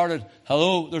Mary started.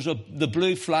 Hello, there's the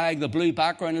blue flag, the blue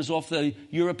background is of the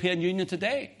European Union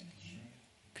today.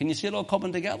 Can you see it all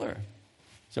coming together?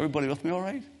 Is everybody with me all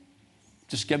right?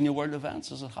 Just giving you world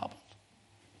events as it happened.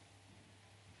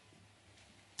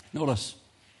 Notice,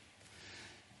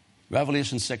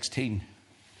 Revelation 16.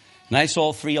 And I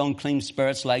saw 3 unclean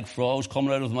spirits like frogs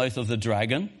coming out of the mouth of the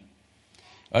dragon,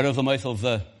 out of the mouth of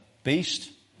the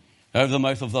beast, out of the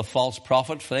mouth of the false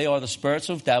prophet, for they are the spirits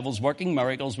of devils working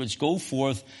miracles, which go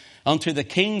forth unto the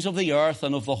kings of the earth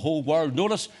and of the whole world.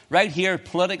 Notice right here,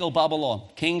 political Babylon,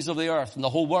 kings of the earth and the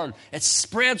whole world. It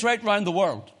spreads right around the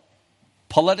world.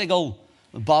 Political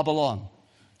Babylon.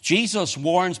 Jesus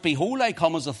warns, behold, I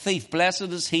come as a thief. Blessed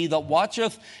is he that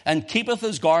watcheth and keepeth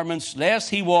his garments, lest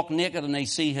he walk naked and they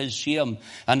see his shame.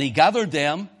 And he gathered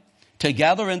them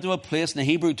together into a place in the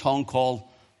Hebrew tongue called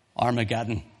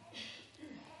Armageddon,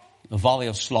 the valley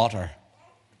of slaughter.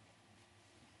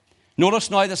 Notice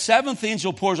now, the 7th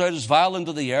angel pours out his vial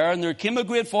into the air, and there came a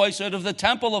great voice out of the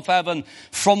temple of heaven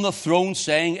from the throne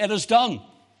saying, it is done.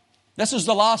 This is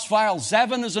the last vial.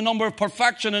 7 is a number of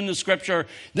perfection in the scripture.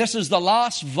 This is the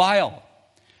last vial.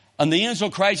 And the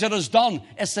angel cries, it is done.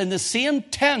 It's in the same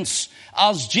tense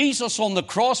as Jesus on the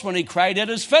cross when he cried, it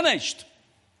is finished.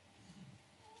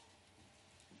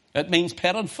 It means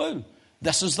paid in full.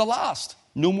 This is the last.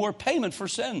 No more payment for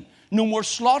sin. No more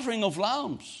slaughtering of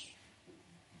lambs.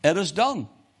 It is done.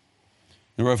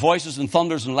 There were voices and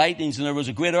thunders and lightnings, and there was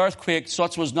a great earthquake.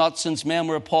 Such was not since men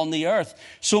were upon the earth.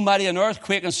 So mighty an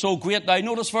earthquake and so great. Now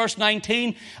notice verse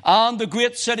 19. And the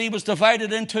great city was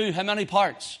divided into how many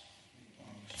parts?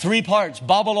 3 parts.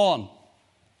 Babylon.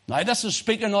 Now this is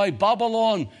speaking now,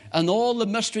 Babylon, and all the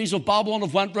mysteries of Babylon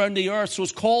have went round the earth. So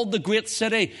it's called the great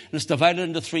city, and it's divided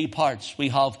into 3 parts. We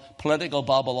have political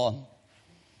Babylon.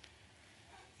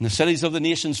 And the cities of the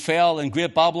nations fell, and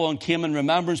great Babylon came in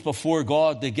remembrance before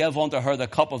God to give unto her the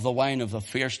cup of the wine of the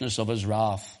fierceness of his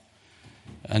wrath.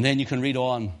 And then you can read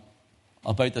on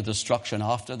about the destruction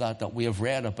after that we have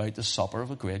read about, the supper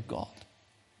of a great God.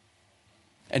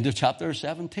 Into chapter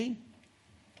 17.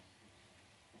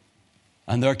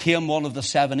 And there came one of the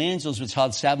 7 angels which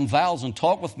had 7 vials, and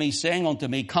talked with me, saying unto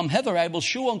me, Come hither, I will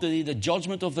show unto thee the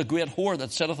judgment of the great whore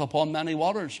that sitteth upon many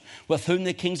waters, with whom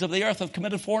the kings of the earth have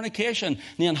committed fornication,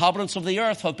 and the inhabitants of the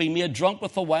earth have been made drunk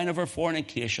with the wine of her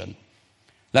fornication.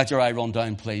 Let your eye run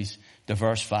down, please, to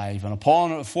verse 5. And upon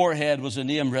her forehead was a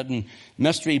name written,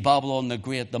 Mystery Babylon the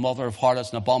Great, the mother of harlots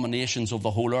and abominations of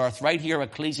the whole earth. Right here,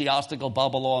 ecclesiastical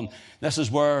Babylon. This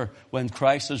is where, when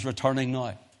Christ is returning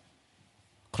now.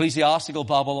 Ecclesiastical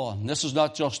Babylon. This is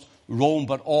not just Rome,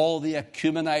 but all the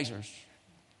ecumenizers.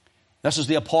 This is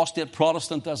the apostate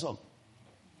Protestantism.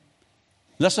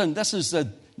 Listen, this is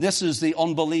the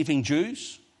unbelieving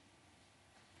Jews.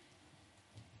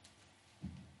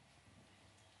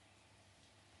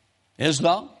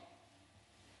 Islam.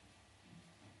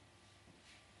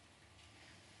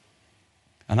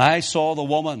 And I saw the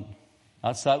woman.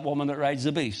 That's that woman that rides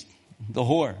the beast. The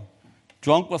whore.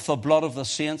 Drunk with the blood of the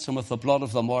saints and with the blood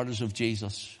of the martyrs of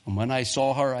Jesus. And when I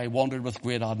saw her, I wondered with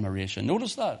great admiration.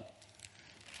 Notice that.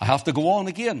 I have to go on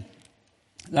again.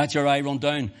 Let your eye run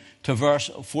down to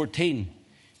verse 14.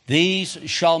 These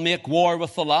shall make war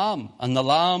with the Lamb, and the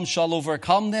Lamb shall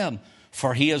overcome them.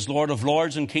 For he is Lord of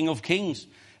lords and King of kings.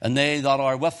 And they that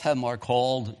are with him are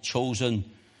called, chosen,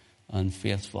 and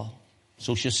faithful.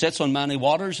 So she sits on many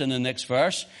waters in the next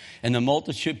verse. In the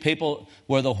multitude, people,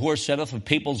 where the whore sitteth, of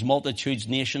peoples, multitudes,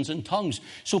 nations, and tongues.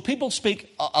 So people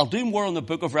speak, I'll do more on the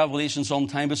book of Revelation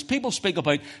sometime, but people speak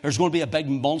about there's going to be a big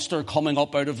monster coming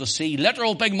up out of the sea.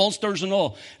 Literal big monsters and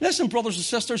all. Listen, brothers and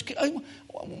sisters,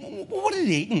 what are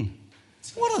they eating?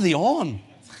 What are they on?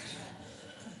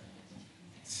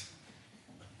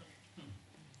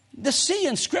 The sea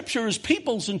in Scripture is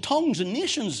peoples and tongues and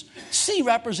nations. Sea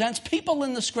represents people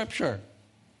in the Scripture.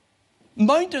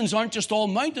 Mountains aren't just all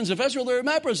mountains of Israel. They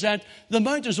represent the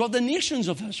mountains of the nations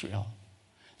of Israel.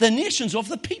 The nations of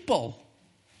the people.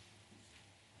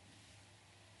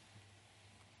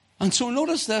 And so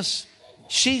notice this.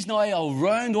 She's now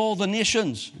around all the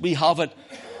nations. We have it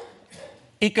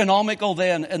economical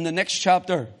then in the next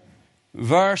chapter.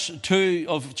 Verse 2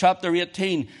 of chapter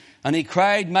 18. And he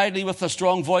cried mightily with a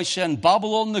strong voice, saying,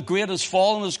 Babylon the great is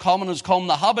fallen, is come, and is come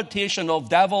the habitation of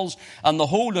devils, and the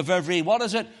hold of every, what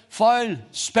is it? Foul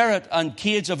spirit, and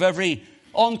cage of every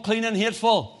unclean and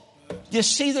hateful. You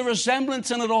see the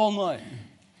resemblance in it all now.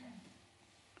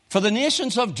 For the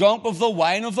nations have drunk of the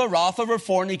wine of the wrath of her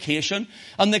fornication,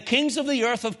 and the kings of the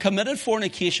earth have committed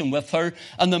fornication with her,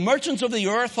 and the merchants of the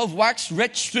earth have waxed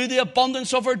rich through the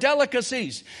abundance of her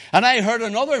delicacies. And I heard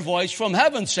another voice from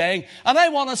heaven saying, and I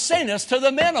want to say this to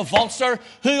the men of Ulster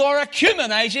who are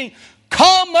ecumenizing,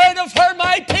 come out of her,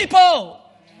 my people!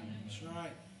 That's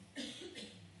right.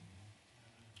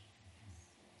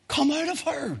 Come out of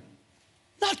her.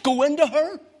 Not go into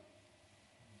her.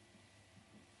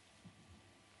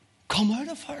 Come out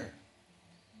of her.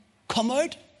 Come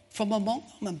out from among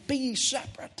them and be ye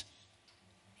separate.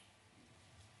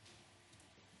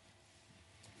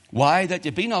 Why? That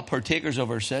ye be not partakers of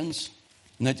her sins,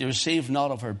 and that ye receive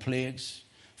not of her plagues.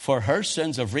 For her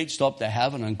sins have reached up to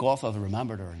heaven, and God hath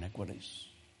remembered her iniquities.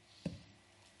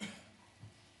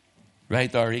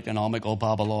 Right there, economical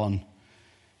Babylon.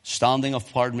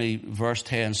 Verse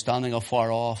 10, standing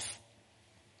afar off,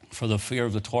 for the fear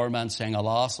of the torment, saying,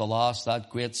 Alas, alas, that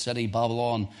great city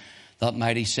Babylon, that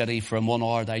mighty city, from 1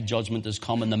 hour thy judgment is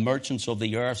come, and the merchants of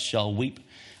the earth shall weep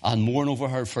and mourn over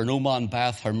her, for no man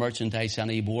buyeth her merchandise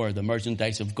any more, the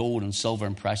merchandise of gold and silver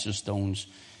and precious stones,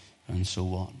 and so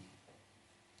on.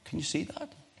 Can you see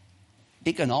that?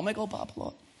 Economical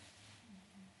Babylon.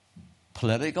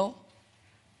 Political.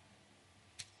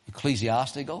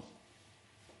 Ecclesiastical.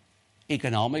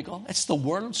 Economical. It's the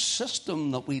world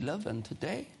system that we live in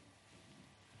today.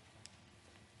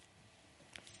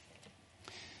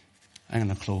 I'm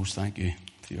going to close. Thank you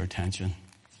for your attention.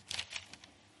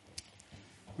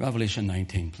 Revelation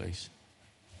 19, please.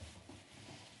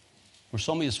 Were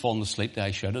somebody just falling asleep that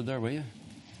I shouted there, were you?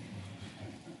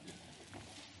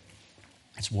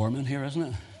 It's warm in here, isn't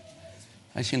it?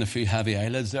 I seen a few heavy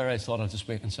eyelids there. I thought I'd just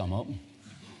waken some up.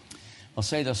 I'll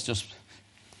say this just,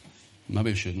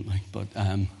 maybe I shouldn't, but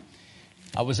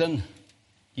I was in,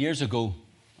 years ago,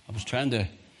 I was trying to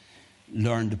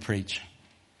learn to preach.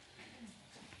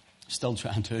 Still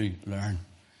trying to learn.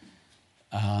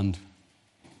 And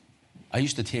I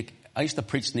used to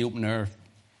preach in the open air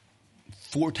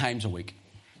 4 times a week.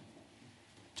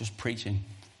 Just preaching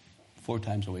 4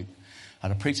 times a week.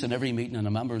 I'd preach in every meeting, and I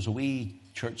remember there was a wee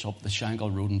church up the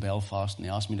Shankill Road in Belfast, and they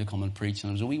asked me to come and preach. And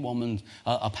there was a wee woman,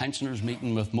 a pensioners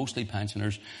meeting with mostly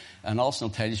pensioners, and Alison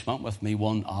will tell you, she went with me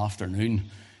one afternoon,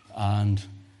 and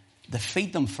they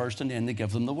feed them first, and then they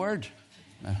give them the word.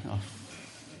 And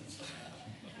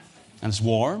it's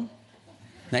warm,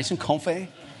 nice and comfy.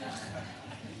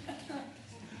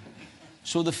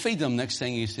 So they feed them. Next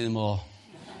thing you see them all.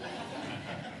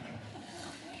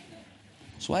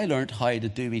 So I learned how to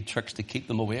do wee tricks to keep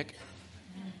them awake.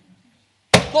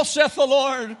 Thus saith the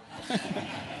Lord. I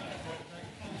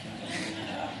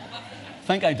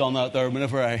think I done that there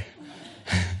whenever I...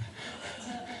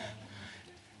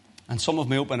 And some of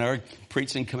my open air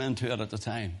preaching come into it at the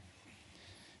time.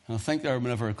 And I think there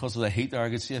whenever, because of the heat there, I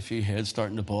could see a few heads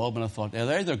starting to bob, and I thought, yeah,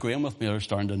 they're either agreeing with me or they're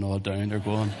starting to nod down. They're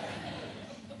going...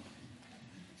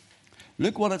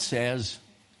 Look what it says,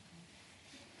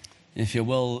 if you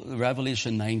will,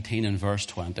 Revelation 19 and verse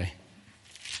 20.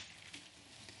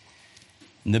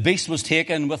 And the beast was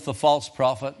taken with the false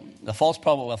prophet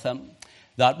with him,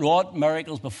 that wrought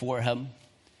miracles before him,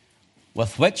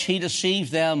 with which he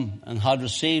deceived them, and had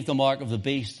received the mark of the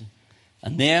beast,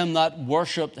 and them that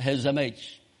worshipped his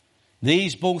image.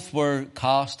 These both were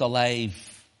cast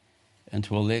alive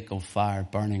into a lake of fire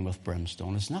burning with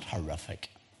brimstone. Isn't that horrific?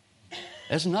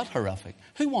 Isn't that horrific?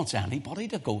 Who wants anybody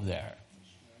to go there?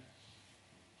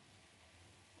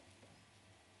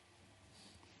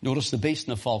 Notice the beast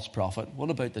and the false prophet. What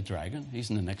about the dragon? He's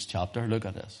in the next chapter. Look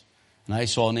at this. And I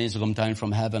saw an angel come down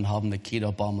from heaven, having the key to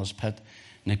a bottomless pit,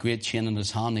 and a great chain in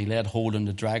his hand. He laid hold on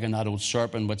the dragon, that old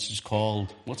serpent, which is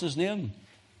called, what's his name?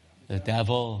 The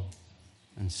devil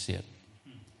and Satan.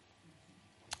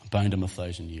 Bound him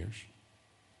 1,000 years.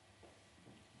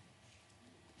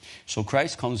 So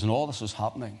Christ comes and all this is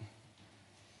happening.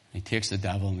 He takes the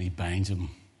devil and he binds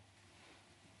him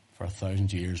for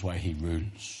 1,000 years while he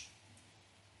rules.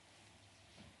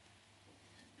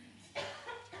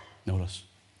 Notice.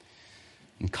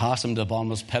 And cast him to the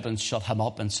bottomless pit and shut him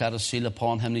up and set a seal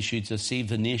upon him. He should deceive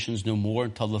the nations no more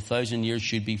until the 1,000 years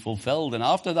should be fulfilled. And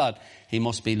after that, he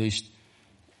must be loosed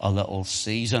a little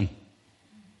season.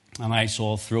 And I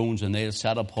saw thrones, and they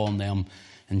sat upon them,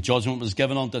 and judgment was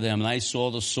given unto them. And I saw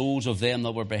the souls of them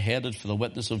that were beheaded for the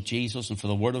witness of Jesus and for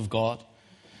the word of God,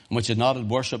 and which had not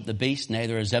worshipped the beast,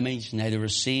 neither his image, neither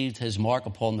received his mark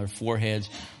upon their foreheads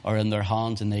or in their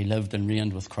hands, and they lived and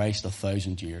reigned with Christ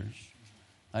 1,000 years.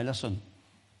 Now listen,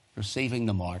 receiving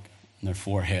the mark in their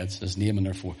foreheads, his name in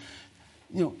their forehead.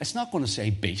 You know, it's not going to say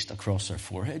beast across their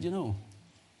forehead, you know.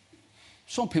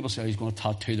 Some people say he's going to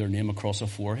tattoo their name across their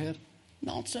forehead.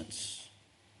 Nonsense.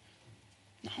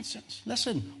 Nonsense.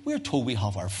 Listen, we're told we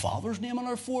have our Father's name on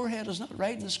our forehead. Isn't that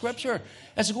right in the Scripture?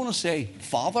 Is it going to say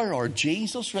Father or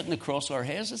Jesus written across our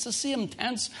heads? It's the same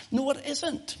tense. No, it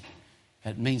isn't.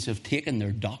 It means they've taken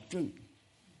their doctrine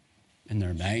in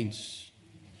their minds.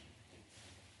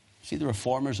 See, the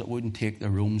reformers that wouldn't take the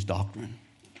Rome's doctrine.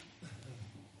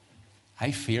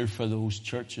 I fear for those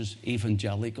churches,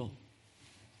 evangelical,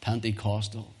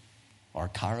 Pentecostal, or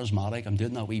charismatic. I'm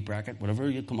doing that wee bracket, whatever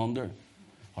you come under.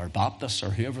 Or Baptists, or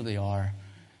whoever they are,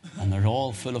 and they're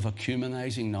all full of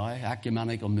ecumenizing now,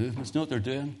 ecumenical movements. You know what they're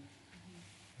doing?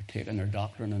 They're taking their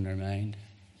doctrine in their mind.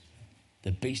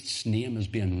 The beast's name is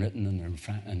being written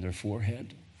in their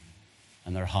forehead,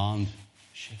 and their hand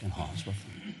shaking hands with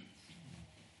them.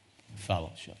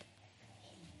 Fellowship.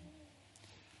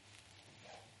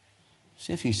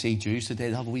 See, if you see Jews today,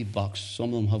 they have a wee box.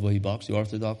 Some of them have a wee box. The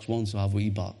Orthodox ones have a wee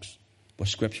box with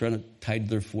scripture in it tied to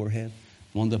their forehead.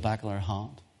 One to the back of their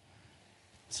hand.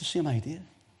 It's the same idea.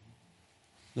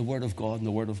 The Word of God and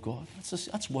the Word of God.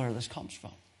 That's where this comes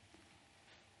from.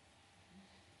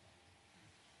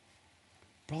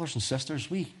 Brothers and sisters,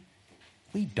 we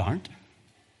daren't.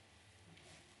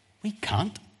 We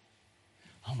can't.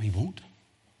 And we won't.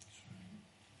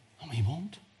 And we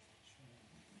won't.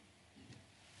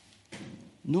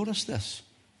 Notice this.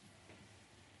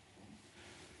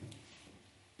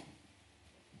 I'll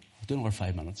do another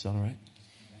 5 minutes. Is that all right?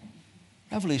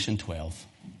 Revelation 12.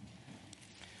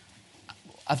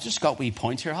 I've just got wee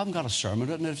points here. I haven't got a sermon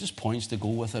written. There's just points to go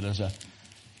with it as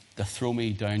to throw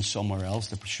me down somewhere else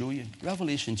to show you.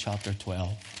 Revelation chapter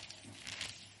 12.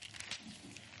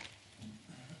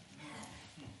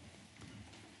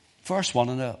 Verse 1,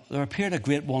 and there appeared a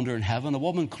great wonder in heaven, a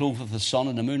woman clothed with the sun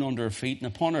and the moon under her feet, and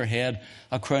upon her head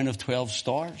a crown of 12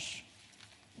 stars.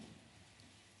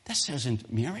 This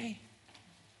isn't Mary.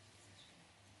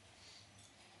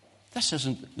 This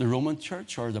isn't the Roman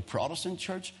church or the Protestant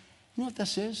church. You know what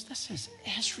this is? This is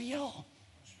Israel.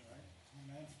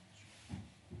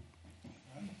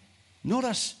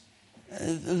 Notice,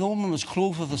 the woman was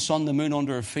clothed with the sun, the moon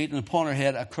under her feet, and upon her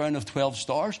head a crown of 12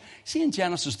 stars. See in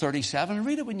Genesis 37,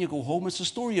 read it when you go home. It's the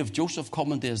story of Joseph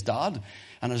coming to his dad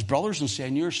and his brothers and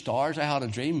saying, "Your stars, I had a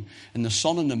dream, and the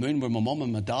sun and the moon were my mum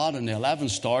and my dad, and the 11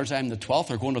 stars, I'm the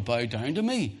 12th, are going to bow down to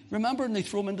me." Remember, and they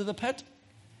throw him into the pit.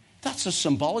 That's a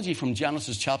symbology from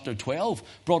Genesis chapter 12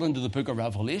 brought into the book of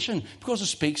Revelation, because it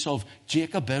speaks of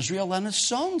Jacob, Israel, and his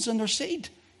sons and their seed.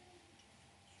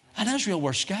 And Israel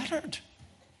were scattered.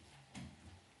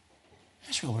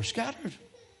 Israel were scattered.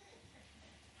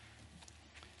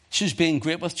 She was being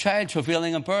great with child,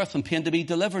 travailing in birth, and pain to be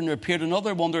delivered. And there appeared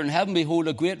another wonder in heaven. Behold,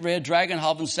 a great red dragon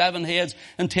having 7 heads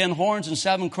and 10 horns and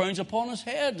 7 crowns upon his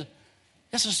head.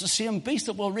 This is the same beast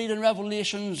that we'll read in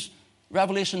Revelation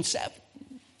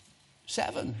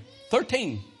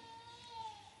 13.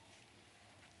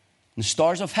 And the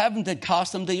stars of heaven did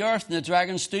cast him to the earth, and the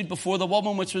dragon stood before the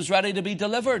woman which was ready to be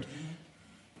delivered,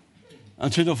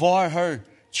 and to devour her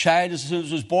child as soon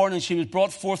as it was born. And she was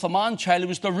brought forth a man child who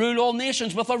was to rule all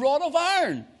nations with a rod of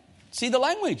iron. See the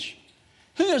language.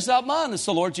 Who is that man? It's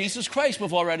the Lord Jesus Christ.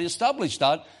 We've already established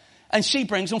that. And she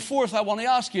brings him forth. I want to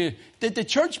ask you, did the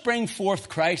church bring forth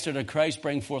Christ, or did Christ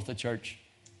bring forth the church?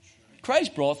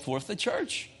 Christ brought forth the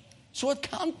church. So it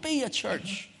can't be a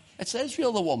church. It's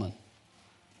Israel, the woman.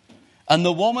 And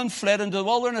the woman fled into the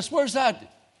wilderness. Where's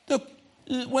that?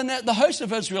 When the house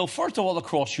of Israel, first of all,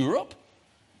 across Europe,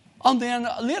 and then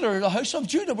later the house of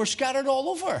Judah were scattered all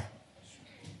over.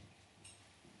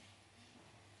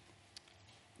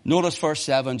 Notice verse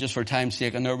 7, just for time's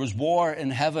sake. And there was war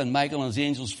in heaven. Michael and his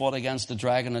angels fought against the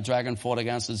dragon fought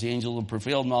against his angel and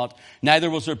prevailed not. Neither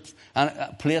was there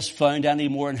a place found any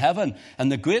more in heaven.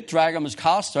 And the great dragon was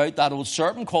cast out, that old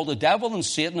serpent called the devil and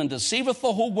Satan, and deceiveth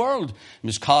the whole world. He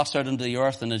was cast out into the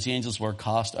earth, and his angels were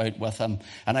cast out with him.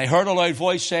 And I heard a loud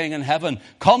voice saying in heaven,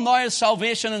 Come now is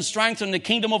salvation and strength and the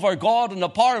kingdom of our God and the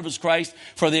power of his Christ.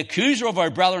 For the accuser of our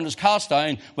brethren is cast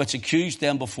down, which accused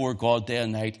them before God day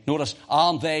and night. Notice,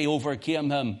 and they overcame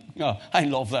him. Oh, I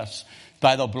love this.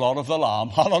 By the blood of the Lamb.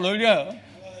 Hallelujah.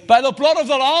 By the blood of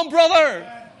the Lamb, brother.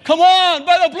 Come on.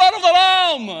 By the blood of the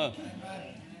Lamb.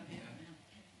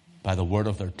 By the word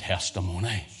of their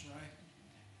testimony.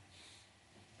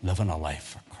 Living a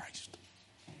life for Christ.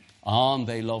 And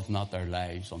they loved not their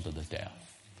lives unto the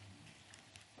death.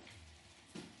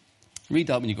 Read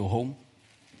that when you go home.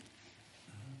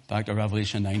 Back to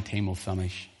Revelation 19, we'll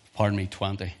finish.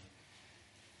 20.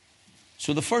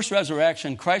 So the first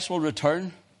resurrection, Christ will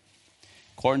return,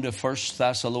 according to 1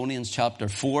 Thessalonians chapter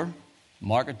 4.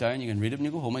 Mark it down, you can read it when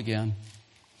you go home again.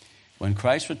 When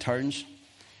Christ returns,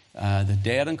 the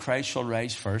dead in Christ shall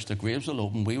rise first, the graves will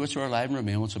open, we which are alive and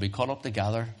remain shall be caught up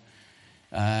together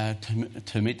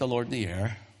to meet the Lord in the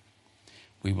air.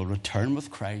 We will return with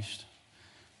Christ.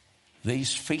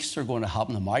 These feasts are going to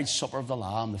happen, the marriage supper of the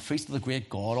Lamb, the feast of the great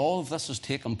God. All of this has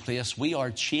taken place. We are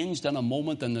changed in a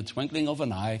moment, in the twinkling of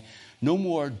an eye. No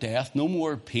more death, no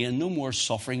more pain, no more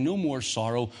suffering, no more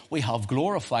sorrow. We have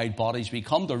glorified bodies. We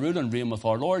come to rule and reign with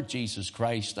our Lord Jesus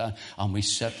Christ, and we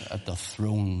sit at the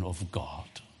throne of God.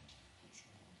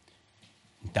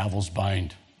 Devil's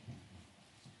bound.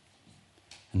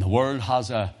 And the world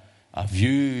has a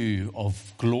view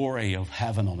of glory of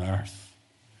heaven on earth.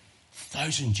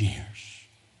 1,000 years.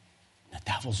 The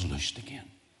devil's loosed again.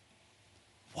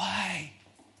 Why?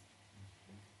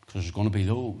 Because there's going to be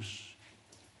those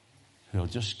who will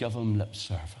just give him lip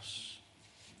service.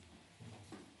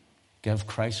 Give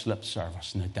Christ lip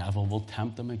service, and the devil will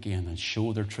tempt them again and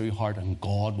show their true heart, and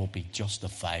God will be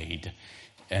justified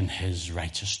in his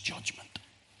righteous judgment.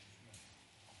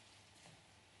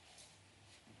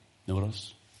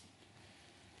 Notice.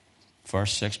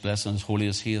 Verse 6, blessed and holy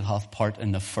is he that hath part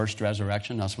in the first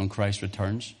resurrection. That's when Christ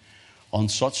returns. On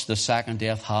such the second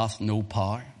death hath no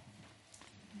power.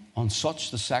 On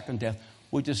such the second death.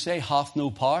 Would you say hath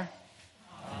no power?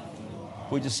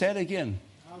 Would you say it again?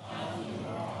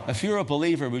 If you're a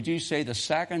believer, would you say the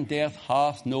second death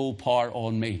hath no power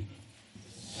on me?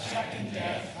 The second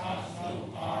death hath no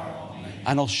power on me.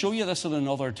 And I'll show you this at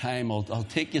another time. I'll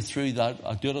take you through that.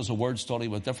 I'll do it as a word study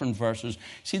with different verses.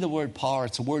 See the word power,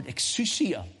 it's a word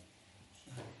exousia.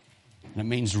 And it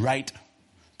means right,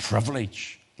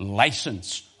 privilege,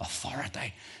 license,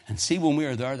 authority. And see, when we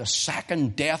are there, the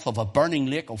second death of a burning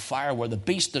lake of fire where the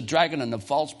beast, the dragon, and the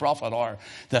false prophet are,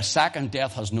 the second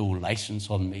death has no license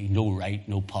on me, no right,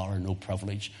 no power, no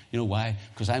privilege. You know why?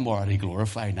 Because I'm already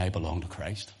glorified and I belong to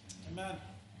Christ. Amen.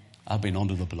 I've been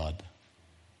under the blood.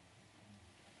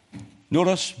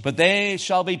 Notice, but they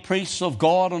shall be priests of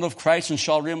God and of Christ and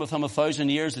shall reign with him 1,000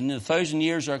 years. And the 1,000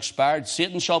 years are expired.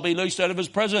 Satan shall be loosed out of his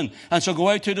prison and shall go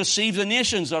out to deceive the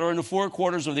nations that are in the four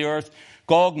quarters of the earth,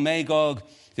 Gog, Magog,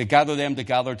 to gather them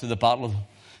together to the battle,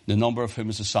 the number of whom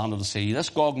is the sand of the sea. This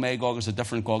Gog, Magog is a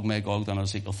different Gog, Magog than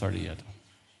Ezekiel 38.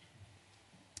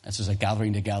 This is a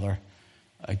gathering together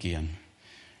again.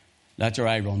 Let your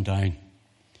eye run down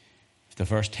to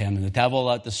verse 10. And the devil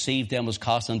that deceived them was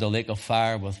cast into the lake of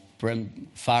fire with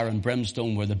fire and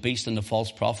brimstone, where the beast and the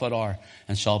false prophet are,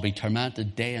 and shall be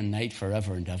tormented day and night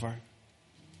forever and ever.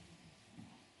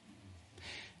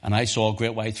 And I saw a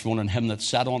great white throne, and him that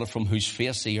sat on it, from whose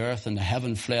face the earth and the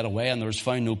heaven fled away, and there was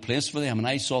found no place for them. And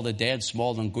I saw the dead,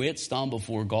 small and great, stand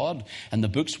before God, and the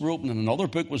books were opened, and another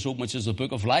book was opened, which is the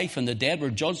book of life. And the dead were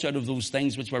judged out of those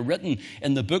things which were written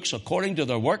in the books according to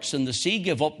their works. And the sea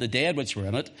gave up the dead which were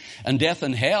in it, and death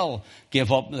and hell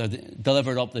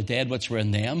delivered up the dead which were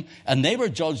in them, and they were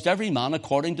judged every man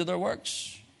according to their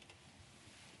works.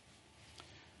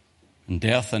 And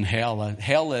death and hell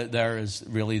there is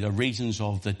really the regions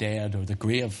of the dead or the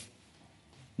grave.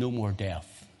 No more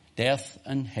death. Death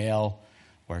and hell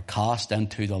were cast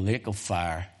into the lake of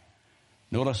fire.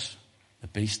 Notice the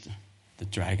beast, the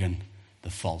dragon, the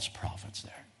false prophets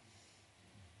there.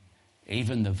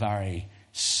 Even the very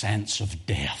sense of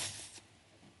death,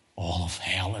 all of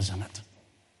hell is in it.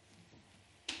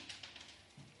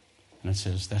 And it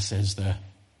says this is the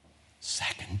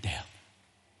second death.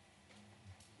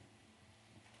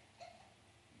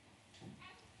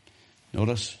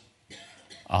 Notice,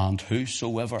 and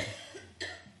whosoever.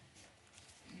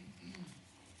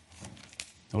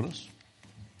 Notice,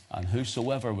 and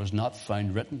whosoever was not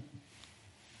found written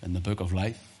in the book of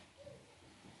life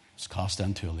was cast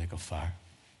into a lake of fire.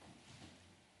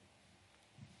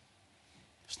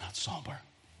 It's not somber.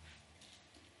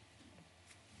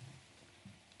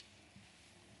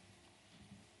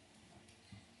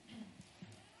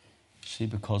 See,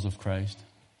 because of Christ,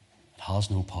 it has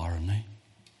no power in me.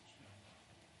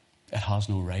 It has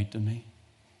no right to me.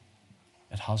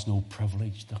 It has no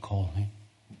privilege to call me.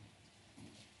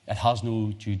 It has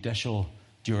no judicial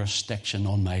jurisdiction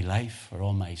on my life or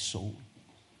on my soul,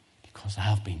 because I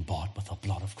have been bought with the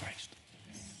blood of Christ.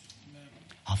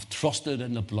 I've trusted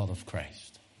in the blood of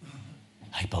Christ.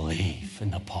 I believe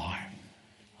in the power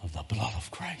of the blood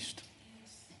of Christ.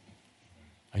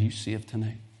 Are you saved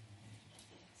tonight?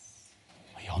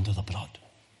 Are you under the blood?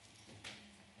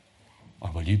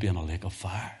 Or will you be in a lake of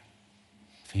fire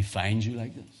if he finds you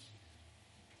like this?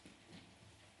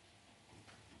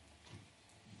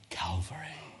 Calvary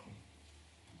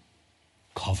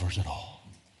covers it all.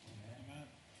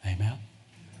 Amen.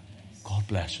 God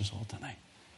bless us all tonight.